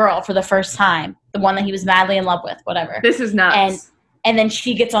sees the girl for the first time, the one that he was madly in love with, whatever. This is nuts. And then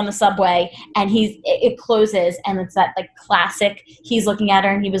she gets on the subway and it closes and it's that, like, classic, he's looking at her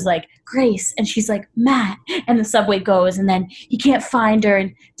and he was like, Grace, and she's like, Matt, and the subway goes and then he can't find her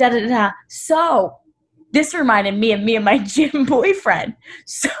and da-da-da-da. So this reminded me of my gym boyfriend.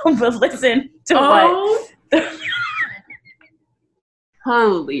 So, but listen to what...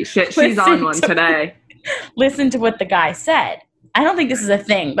 Holy shit, she's on one today. Listen to what the guy said. I don't think this is a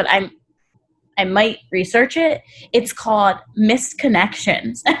thing, but I might research it. It's called Missed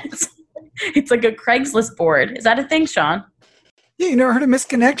Connections. It's like a Craigslist board. Is that a thing, Sean? Yeah, you never heard of Missed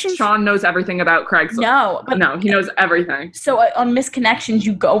Connections? Sean knows everything about Craigslist. No, he knows everything. So on Missed Connections,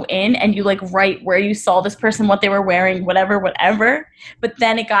 you go in and you, like, write where you saw this person, what they were wearing, whatever. But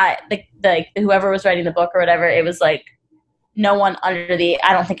then it got, the whoever was writing the book or whatever, it was like, I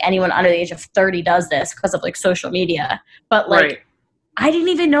don't think anyone under the age of 30 does this because of, like, social media. But, like, I didn't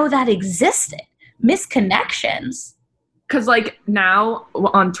even know that existed. Missed Connections. Because, like, now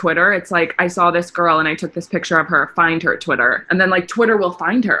on Twitter, it's like, I saw this girl and I took this picture of her, find her Twitter. And then, like, Twitter will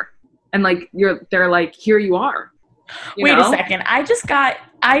find her. And, like, they're like, here you are. Wait a second. I just got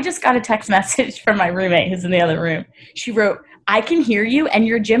a text message from my roommate who's in the other room. She wrote, I can hear you and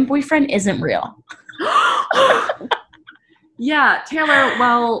your gym boyfriend isn't real. Yeah, Taylor,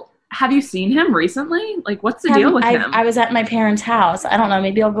 well, have you seen him recently? Like, what's the deal with him? I was at my parents' house. I don't know.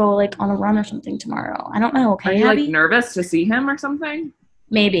 Maybe I'll go, like, on a run or something tomorrow. I don't know. Okay, are you, like, nervous to see him or something?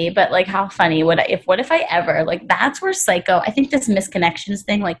 Maybe, but, like, how funny what if I ever, like, that's where I think this Missed Connections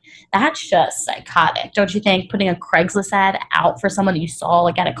thing, like, that's just psychotic. Don't you think? Putting a Craigslist ad out for someone that you saw,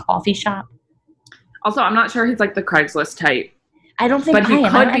 like, at a coffee shop. Also, I'm not sure he's, like, the Craigslist type. I don't think but he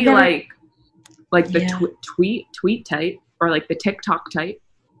could be like the tweet type or, like, the TikTok type.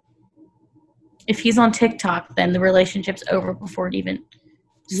 If he's on TikTok, then the relationship's over before it even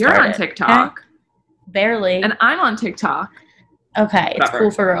started. You're on TikTok. Okay? Barely. And I'm on TikTok. Okay, it's cool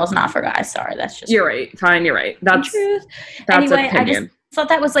for girls, not for guys. Sorry, that's just... You're right. Fine, you're right. That's truth. Anyway, I just thought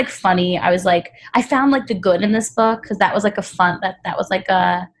that was, like, funny. I was like, I found, like, the good in this book because that was, like, a fun... That was, like,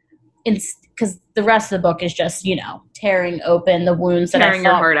 a... Because the rest of the book is just, you know, tearing open the wounds that I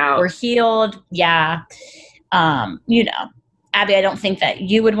thought were healed. Yeah. You know. Abby, I don't think that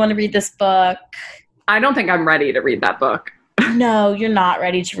you would want to read this book. I don't think I'm ready to read that book. No, you're not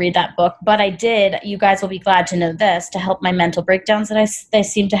ready to read that book. But I did, you guys will be glad to know this, to help my mental breakdowns that I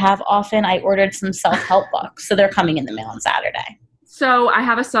seem to have often, I ordered some self-help books. So they're coming in the mail on Saturday. So I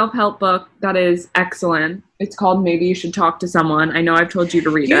have a self-help book that is excellent. It's called Maybe You Should Talk to Someone. I know I've told you to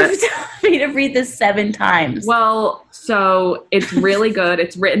read it. You've told me to read this 7 times. Well, so it's really good.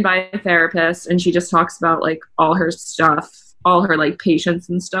 It's written by a therapist, and she just talks about, like, all her stuff, all her, like, patients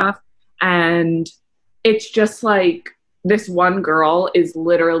and stuff. And it's just, like, this one girl is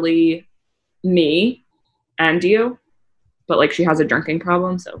literally me and you, but like she has a drinking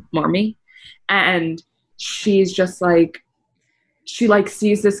problem, so more me. And she's just like, she like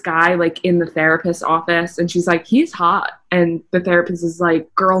sees this guy like in the therapist's office, and she's like, he's hot. And the therapist is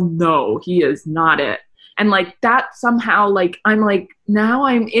like, girl, no, he is not it. And like that somehow, like, I'm like, now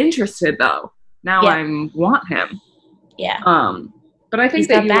I'm interested though. Now I want him. Yeah. But I think he's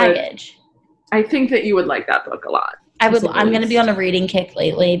that got baggage. I think that you would like that book a lot. I'm going to be on a reading kick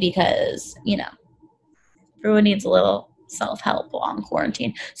lately because, you know, everyone needs a little self-help while in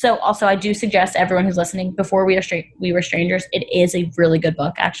quarantine. So also I do suggest everyone who's listening, Before We Were Strangers, it is a really good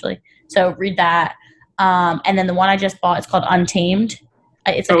book actually. So read that. And then the one I just bought, it's called Untamed.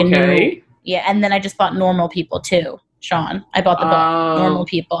 It's like a new, and then I just bought Normal People too, Sean. I bought the book Normal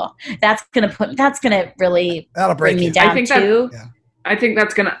People. That's gonna really bring me down too. I think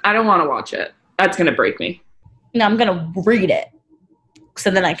that's gonna, I don't want to watch it. That's gonna break me. No, I'm gonna read it.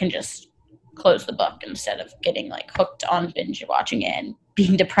 So then I can just close the book instead of getting like hooked on binge watching it and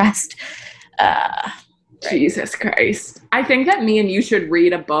being depressed. Jesus Christ. I think that me and you should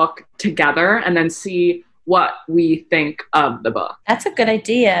read a book together and then see what we think of the book. That's a good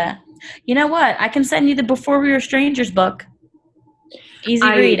idea. You know what? I can send you the Before We Were Strangers book. Easy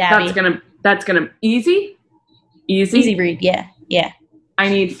read, Abby. That's gonna easy read. Yeah. I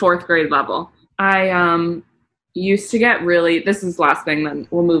need 4th grade level. I used to get really, this is the last thing, then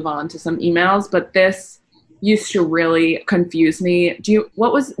we'll move on to some emails, but this used to really confuse me.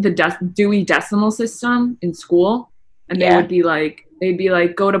 What was the Dewey Decimal System in school? And they'd be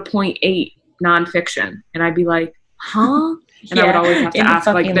like, go to point 8 nonfiction. And I'd be like, huh? And I would always have to ask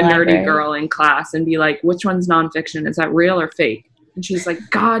like the nerdy girl in class and be like, which one's nonfiction? Is that real or fake? And she's like,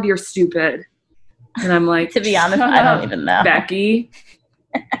 God, you're stupid. And I'm like, to be honest, I don't even know. Becky.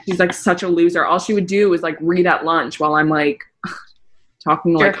 She's like such a loser. All she would do is like read at lunch while I'm like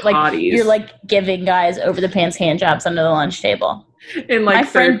talking like hotties. You're like giving guys over the pants hand jobs under the lunch table. In like my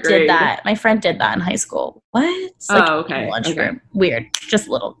friend 3rd grade. did that. My friend did that in high school. What? It's like okay. Lunchroom. Weird. Just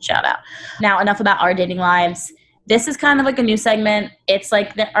a little shout out. Now enough about our dating lives. This is kind of like a new segment. It's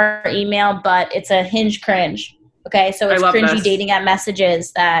like our email, but it's a Hinge cringe. Okay, so it's cringy dating app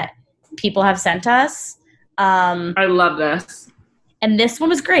messages that people have sent us. I love this. And this one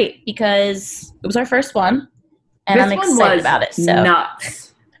was great because it was our first one. And I'm excited about it. So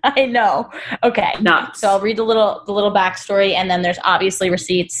nuts. I know. Okay. Nuts. So I'll read the little backstory, and then there's obviously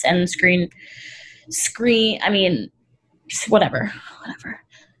receipts and whatever.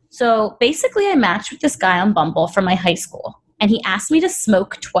 So basically I matched with this guy on Bumble from my high school, and he asked me to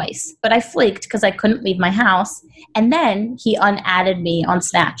smoke twice, but I flaked because I couldn't leave my house. And then he unadded me on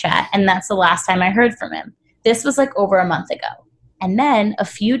Snapchat, and that's the last time I heard from him. This was like over a month ago. And then a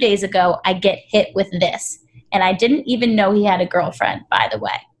few days ago, I get hit with this. And I didn't even know he had a girlfriend, by the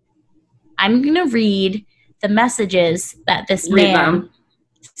way. I'm going to read the messages that this man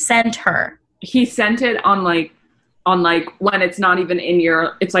sent her. He sent it on like when it's not even in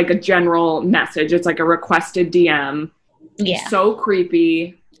it's like a general message. It's like a requested DM. Yeah. So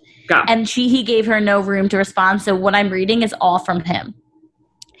creepy. Go. And he gave her no room to respond. So what I'm reading is all from him.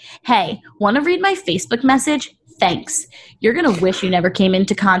 Hey, want to read my Facebook message? Thanks. You're going to wish you never came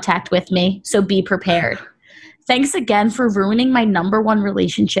into contact with me, so be prepared. Thanks again for ruining my number 1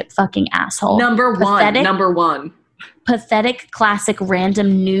 relationship, fucking asshole. Number one. Pathetic, classic,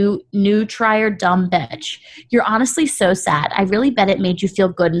 random, new trier, dumb bitch. You're honestly so sad. I really bet it made you feel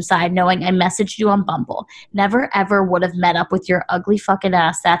good inside knowing I messaged you on Bumble. Never, ever would have met up with your ugly fucking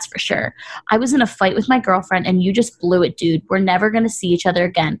ass, that's for sure. I was in a fight with my girlfriend, and you just blew it, dude. We're never going to see each other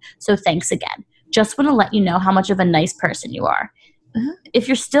again, so thanks again. Just want to let you know how much of a nice person you are. If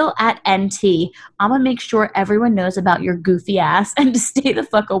you're still at NT, I'm going to make sure everyone knows about your goofy ass and to stay the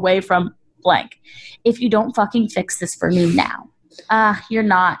fuck away from blank. If you don't fucking fix this for me now. You're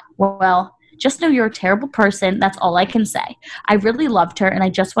not. Well, just know you're a terrible person. That's all I can say. I really loved her, and I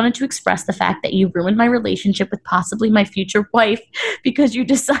just wanted to express the fact that you ruined my relationship with possibly my future wife because you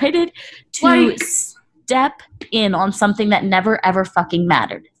decided to step in on something that never ever fucking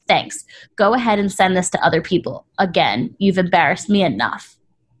mattered. Thanks. Go ahead and send this to other people. Again, you've embarrassed me enough.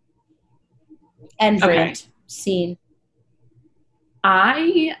 End read. Scene.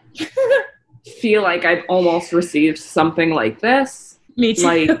 I feel like I've almost received something like this. Me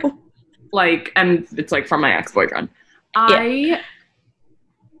too. And it's like from my ex-boyfriend. Guys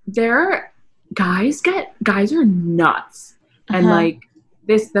are nuts. And like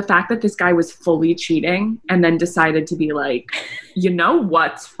the fact that this guy was fully cheating and then decided to be like, you know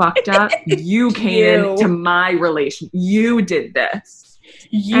what's fucked up? You came into my relation. You did this.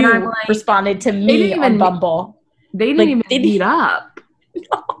 You responded to me on Bumble. They didn't even meet up.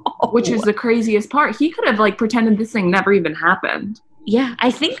 Which is the craziest part. He could have like pretended this thing never even happened. Yeah, I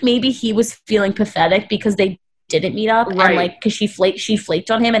think maybe he was feeling pathetic because they didn't meet up, Right. and like because she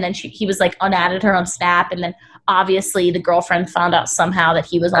flaked on him, and then he was like unadded her on Snap, and then obviously the girlfriend found out somehow that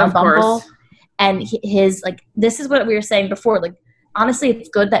he was on Of Bumble, course. and his like this is what we were saying before. Like honestly, it's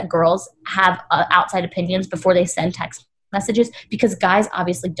good that girls have outside opinions before they send text messages because guys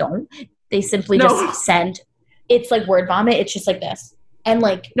obviously don't. They simply just send. It's like word vomit. It's just like this, and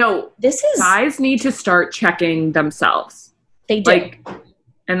like No, this is guys need to start checking themselves. they do. Like,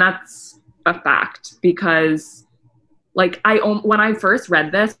 and that's a fact because, like, when I first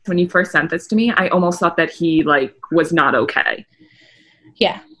read this, when you first sent this to me, I almost thought that he like was not okay,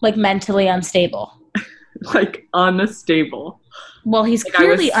 Yeah, like mentally unstable. like unstable. Well, he's Like, I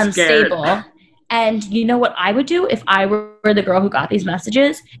was clearly scared. unstable. And you know what I would do if I were the girl who got these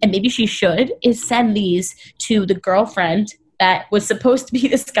messages, and maybe she should, is send these to the girlfriend that was supposed to be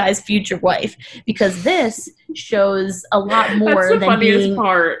this guy's future wife, because this shows a lot more That's the than funniest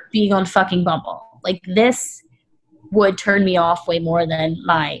part. being on fucking Bumble. Like this would turn me off way more than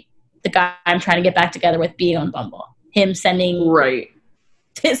the guy I'm trying to get back together with being on Bumble. Him sending Right.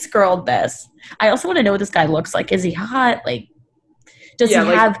 this girl this. I also want to know what this guy looks like. Is he hot? Like does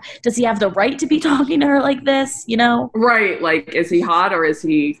he have the right to be talking to her like this, you know? Right. Like, is he hot or is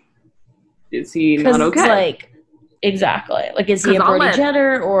he not okay? It's like, exactly. Like, is he a 'Cause I'll Brody let-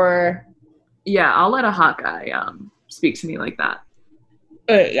 Jenner or? Yeah, I'll let a hot guy speak to me like that.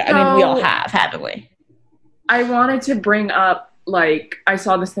 I mean, we all have, haven't we? I wanted to bring up, like, I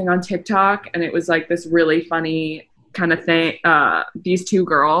saw this thing on TikTok and it was like this really funny kind of thing. These two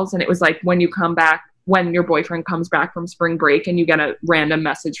girls, and it was like when your boyfriend comes back from spring break and you get a random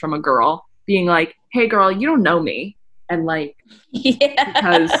message from a girl being like, hey girl, you don't know me. And like, Yeah.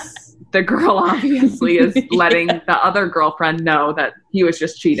 because the girl obviously is letting the other girlfriend know that he was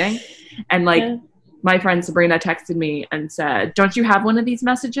just cheating. And like, my friend Sabrina texted me and said, don't you have one of these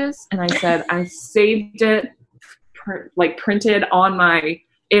messages? And I said, I saved it, printed on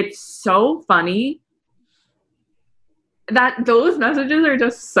it's so funny. That those messages are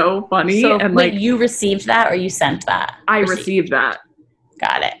just so funny. So, and wait, like, you received that or you sent that? I received that.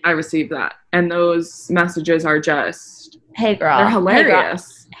 Got it. I received that. And those messages are just, Hey girl. they're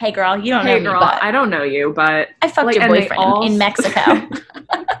hilarious. Hey girl, you don't know Hey me, girl, but I don't know you, but I fucked like, your and they boyfriend all- in Mexico.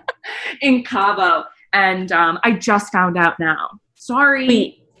 in Cabo. And I just found out now. Sorry.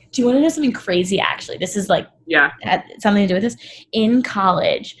 Wait, do you want to know something crazy, actually? This is like, Yeah. had something to do with this. In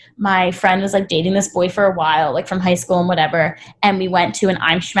college, my friend was like dating this boy for a while, like from high school and whatever, and we went to an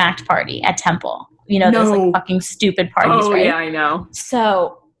I'm Schmacked party at Temple. You know, those like fucking stupid parties, Oh, right? yeah, I know.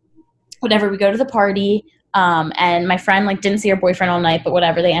 So whatever, we go to the party, and my friend like didn't see her boyfriend all night, but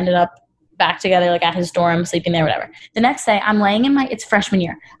whatever, they ended up back together like at his dorm, sleeping there, whatever. The next day, I'm laying in it's freshman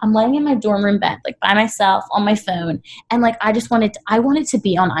year. I'm laying in my dorm room bed, like by myself on my phone, and like I wanted to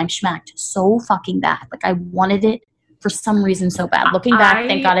be on I'm Schmacked so fucking bad. Like I wanted it for some reason so bad. Looking back,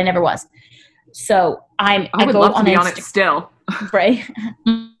 thank God I never was. So I would go love to on be on it still. right?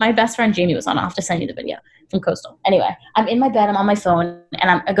 My best friend Jamie was on. I'll have to send you the video from Coastal. Anyway, I'm in my bed. I'm on my phone,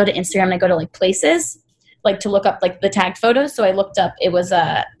 and I go to Instagram and I go to like places, like to look up like the tagged photos. So I looked up. It was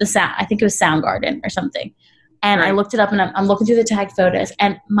the sound. I think it was Soundgarden or something. And I looked it up, and I'm looking through the tagged photos,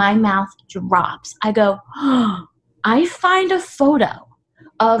 and my mouth drops. I go, oh, I find a photo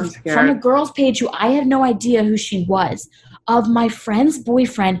from a girl's page who I had no idea who she was, of my friend's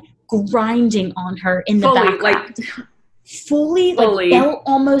boyfriend grinding on her in the background. Fully, like belt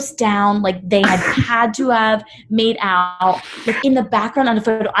almost down, like they had to have made out, like in the background on the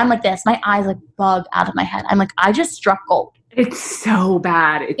photo. I'm like this, my eyes like bug out of my head. I'm like, I just struck gold. It's so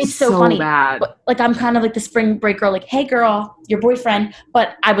bad. It's so funny. bad. But, like I'm kind of like the spring break girl, like, hey girl, your boyfriend.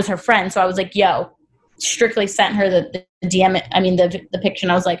 But I was her friend, so I was like, yo, strictly sent her the DM. I mean the picture.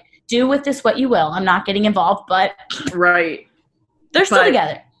 And I was like, do with this what you will. I'm not getting involved, but right, they're still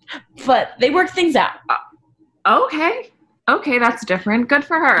together. But they worked things out. Okay, that's different. Good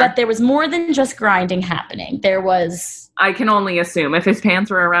for her. But there was more than just grinding happening. There was... I can only assume. If his pants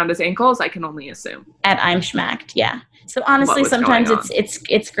were around his ankles, I can only assume. At I'm Schmacked, yeah. So honestly, sometimes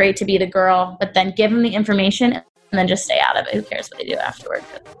it's great to be the girl, but then give them the information and then just stay out of it. Who cares what they do afterward?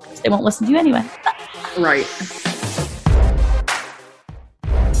 Because they won't listen to you anyway. Right.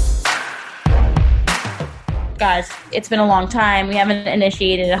 Guys, it's been a long time. We haven't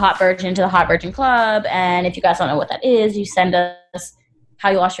initiated a Hot Virgin to the Hot Virgin Club. And if you guys don't know what that is, you send us how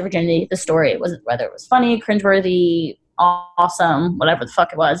you lost your virginity, the story, whether it was funny, cringeworthy, awesome, whatever the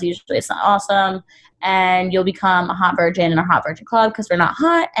fuck it was. Usually it's not awesome. And you'll become a Hot Virgin in our Hot Virgin Club because we're not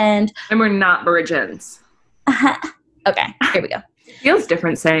hot and we're not virgins. Okay, here we go. Feels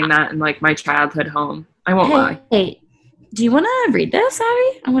different saying that in like my childhood home. I won't lie. Hey, do you want to read this,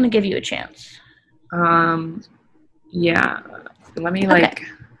 Abby? I want to give you a chance. Yeah. Let me I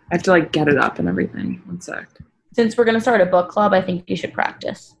have to like get it up and everything. One sec. Since we're going to start a book club, I think you should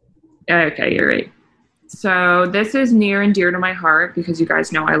practice. Okay, you're right. So this is near and dear to my heart because you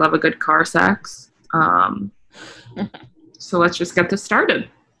guys know I love a good car sex. So let's just get this started.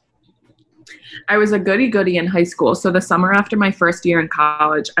 I was a goody-goody in high school. So the summer after my first year in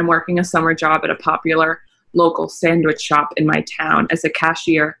college, I'm working a summer job at a popular local sandwich shop in my town as a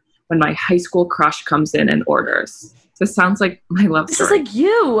cashier when my high school crush comes in and orders. This sounds like my love story. This is like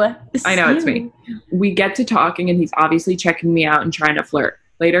you. I know, it's me. We get to talking and he's obviously checking me out and trying to flirt.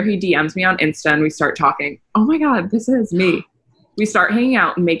 Later, he DMs me on Insta and we start talking. Oh my God, this is me. We start hanging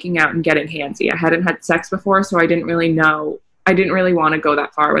out and making out and getting handsy. I hadn't had sex before, so I didn't really want to go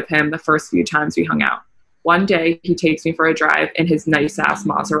that far with him the first few times we hung out. One day, he takes me for a drive in his nice-ass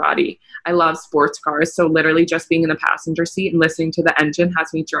Maserati. I love sports cars, so literally just being in the passenger seat and listening to the engine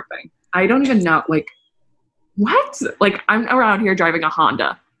has me dripping. I don't even know, like, what? Like, I'm around here driving a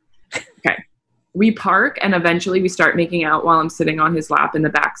Honda. Okay. We park, and eventually we start making out while I'm sitting on his lap in the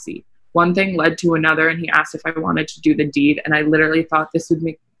back seat. One thing led to another, and he asked if I wanted to do the deed, and I literally thought this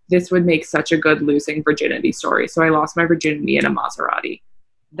would make such a good losing virginity story. So I lost my virginity in a Maserati.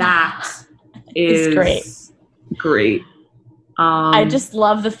 That is great. I just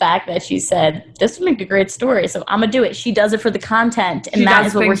love the fact that she said, this would make a great story, so I'm going to do it. She does it for the content, and that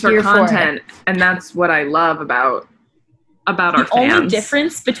is what we're here for. And that's what I love about our fans. The only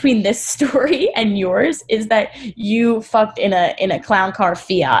difference between this story and yours is that you fucked in a clown car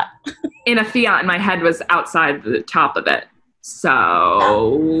Fiat. In a Fiat, and my head was outside the top of it.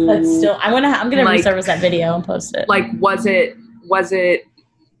 So but still, I'm gonna resurface that video and post it. Like, was the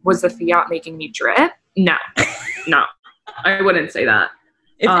Fiat making me drip? No, I wouldn't say that.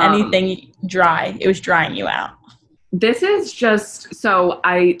 If anything, dry. It was drying you out. This is just, so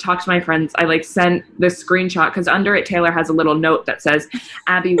I talked to my friends. I sent the screenshot because under it, Taylor has a little note that says,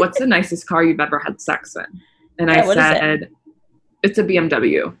 Abby, what's the nicest car you've ever had sex in? And I said, it's a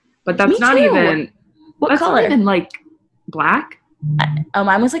BMW. But that's not even, what color? Not even black.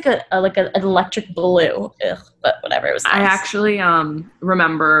 Mine was like an electric blue. Ugh, but whatever, it was nice. I actually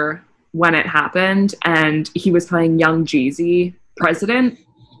remember when it happened and he was playing Young Jeezy, President,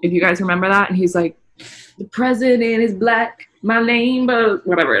 if you guys remember that. And he's like, the president is black, my name, but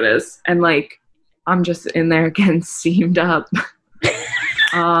whatever it is. And I'm just in there getting steamed up.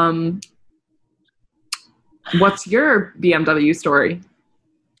 What's your BMW story?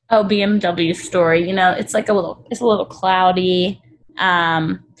 Oh, BMW story. It's a little cloudy.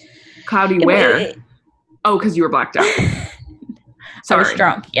 Cloudy where? Because you were blacked out. I was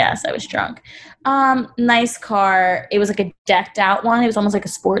drunk. Yes, I was drunk. Nice car. It was like a decked out one. It was almost like a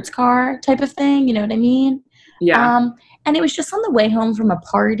sports car type of thing. You know what I mean? Yeah. And it was just on the way home from a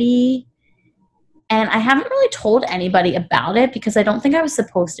party. And I haven't really told anybody about it because I don't think I was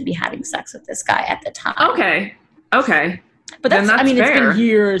supposed to be having sex with this guy at the time. Okay. But that's fair.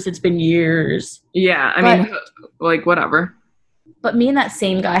 It's been years. Yeah. Whatever. But me and that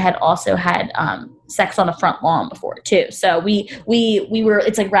same guy had also had sex on a front lawn before too. So we were,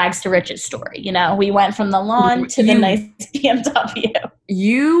 it's like rags to riches story, we went from the lawn to the nice BMW.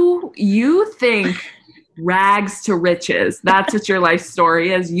 You think rags to riches. That's what your life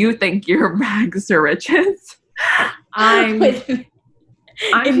story is. You think you're rags to riches. I'm in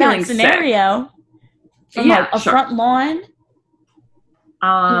that scenario, from a front lawn,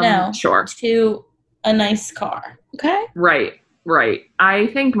 sure, to a nice car. Okay. Right. I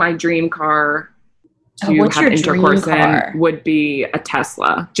think my dream car to have intercourse in would be a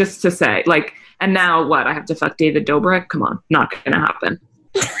Tesla, just to say, and now what? I have to fuck David Dobrik? Come on, not gonna happen.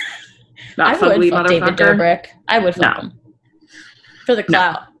 I would fuck David Dobrik. I would fuck him. For the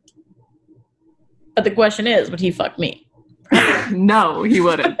clout. No. But the question is, would he fuck me? No, he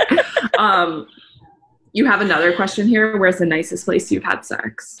wouldn't. You have another question here. Where's the nicest place you've had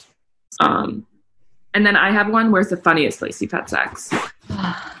sex? And then I have one. Where's the funniest place you've had sex?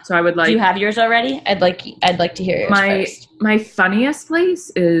 So I would like. Do you have yours already? I'd like to hear yours first. My funniest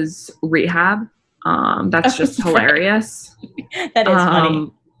place is rehab. That's just hilarious. That is funny.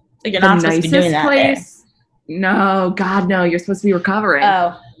 So you're not supposed to be doing that place, there. No, God, no. You're supposed to be recovering.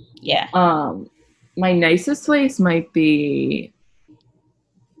 Oh, yeah. My nicest place might be.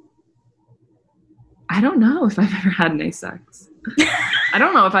 I don't know if I've ever had nice sex. I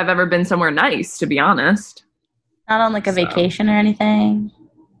don't know if I've ever been somewhere nice, to be honest. Not on a vacation or anything?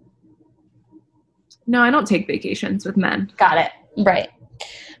 No, I don't take vacations with men. Got it. Right.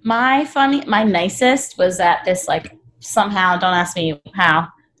 My nicest was at this somehow, don't ask me how, I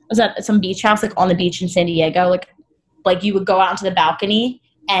was at some beach house, like on the beach in San Diego, like you would go out onto the balcony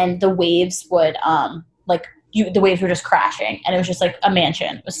and the waves would, the waves were just crashing, and it was just like a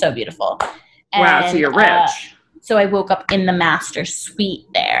mansion. It was so beautiful. And, wow, so you're rich. So I woke up in the master suite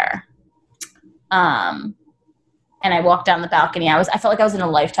there. And I walked down the balcony. I felt like I was in a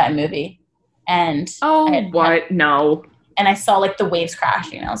Lifetime movie. And No. And I saw like the waves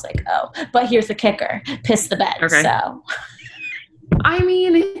crashing, and I was like, oh. But here's the kicker: piss the bed. Okay. So. I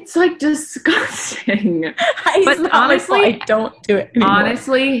mean, it's like disgusting. But honestly, I don't do it anymore.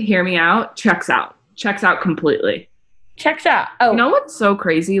 Honestly, hear me out. Checks out completely. Checks out. Oh, you know what's so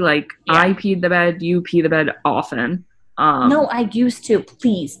crazy? Like, I peed the bed. You pee the bed often. No, I used to.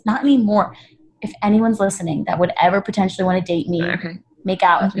 please, not anymore. If anyone's listening that would ever potentially want to date me, make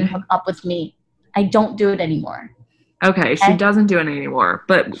out with me, hook up with me, I don't do it anymore. Okay, she doesn't do it anymore,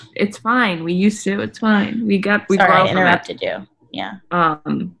 but it's fine. We used to. It's fine. We Sorry, I interrupted you. Yeah. I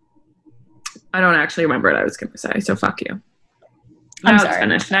don't actually remember what I was going to say, so fuck you. I'm now sorry. It's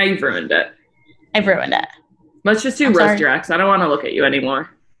finished. Now you've ruined it. I've ruined it. Let's just do roast your ex. I don't want to look at you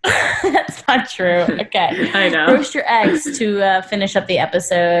anymore. That's not true. Okay. I know. Roast your eggs to finish up the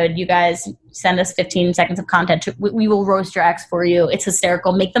episode. You guys send us 15 seconds of content. We will roast your eggs for you. It's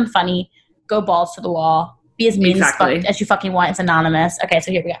hysterical. Make them funny. Go balls to the wall. Be as mean as you fucking want. It's anonymous. Okay, so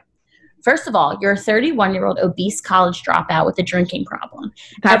here we go. First of all, you're a 31-year-old obese college dropout with a drinking problem.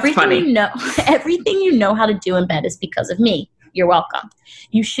 That's funny. Everything you know how to do in bed is because of me. You're welcome.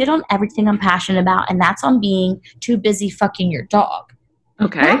 You shit on everything I'm passionate about, and that's on being too busy fucking your dog.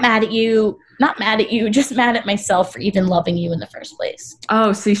 Okay. Not mad at you, just mad at myself for even loving you in the first place.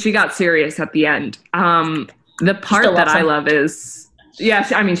 Oh, see, she got serious at the end. The part that I love is,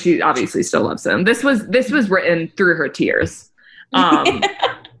 I mean, she obviously still loves him. This was written through her tears. The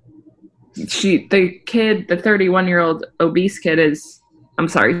 31-year-old obese kid is, I'm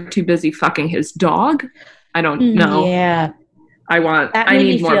sorry, too busy fucking his dog. I don't know. Yeah. I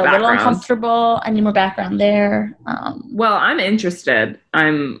need more background. A little uncomfortable. I need more background there. Well, I'm interested.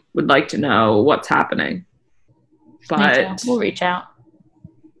 Would like to know what's happening. But we'll reach out.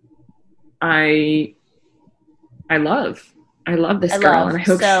 I love this girl, and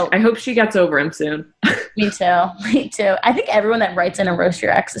I hope she gets over him soon. Me too. I think everyone that writes in a roast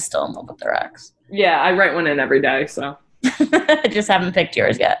your ex is still in love with their ex. Yeah, I write one in every day, so. I just haven't picked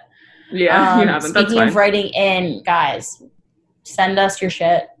yours yet. Yeah, you haven't. Speaking of writing in, guys, send us your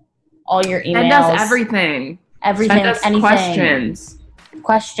shit, all your emails. Send us everything. Send us anything.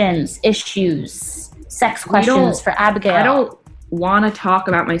 Questions, issues, sex questions for Abigail. I don't want to talk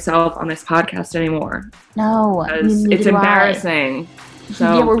about myself on this podcast anymore. No, it's embarrassing.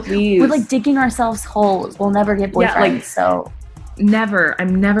 So please. We're like digging ourselves holes. We'll never get boyfriends. So never.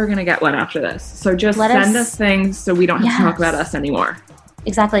 I'm never gonna get one after this. So just send us things so we don't have to talk about us anymore.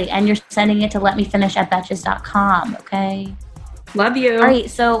 Exactly, and you're sending it to letmefinish@betches.com. Okay. Love you. All right.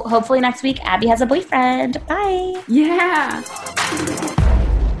 So hopefully next week Abby has a boyfriend. Bye. Yeah.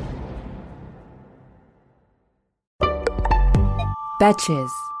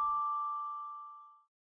 Betches.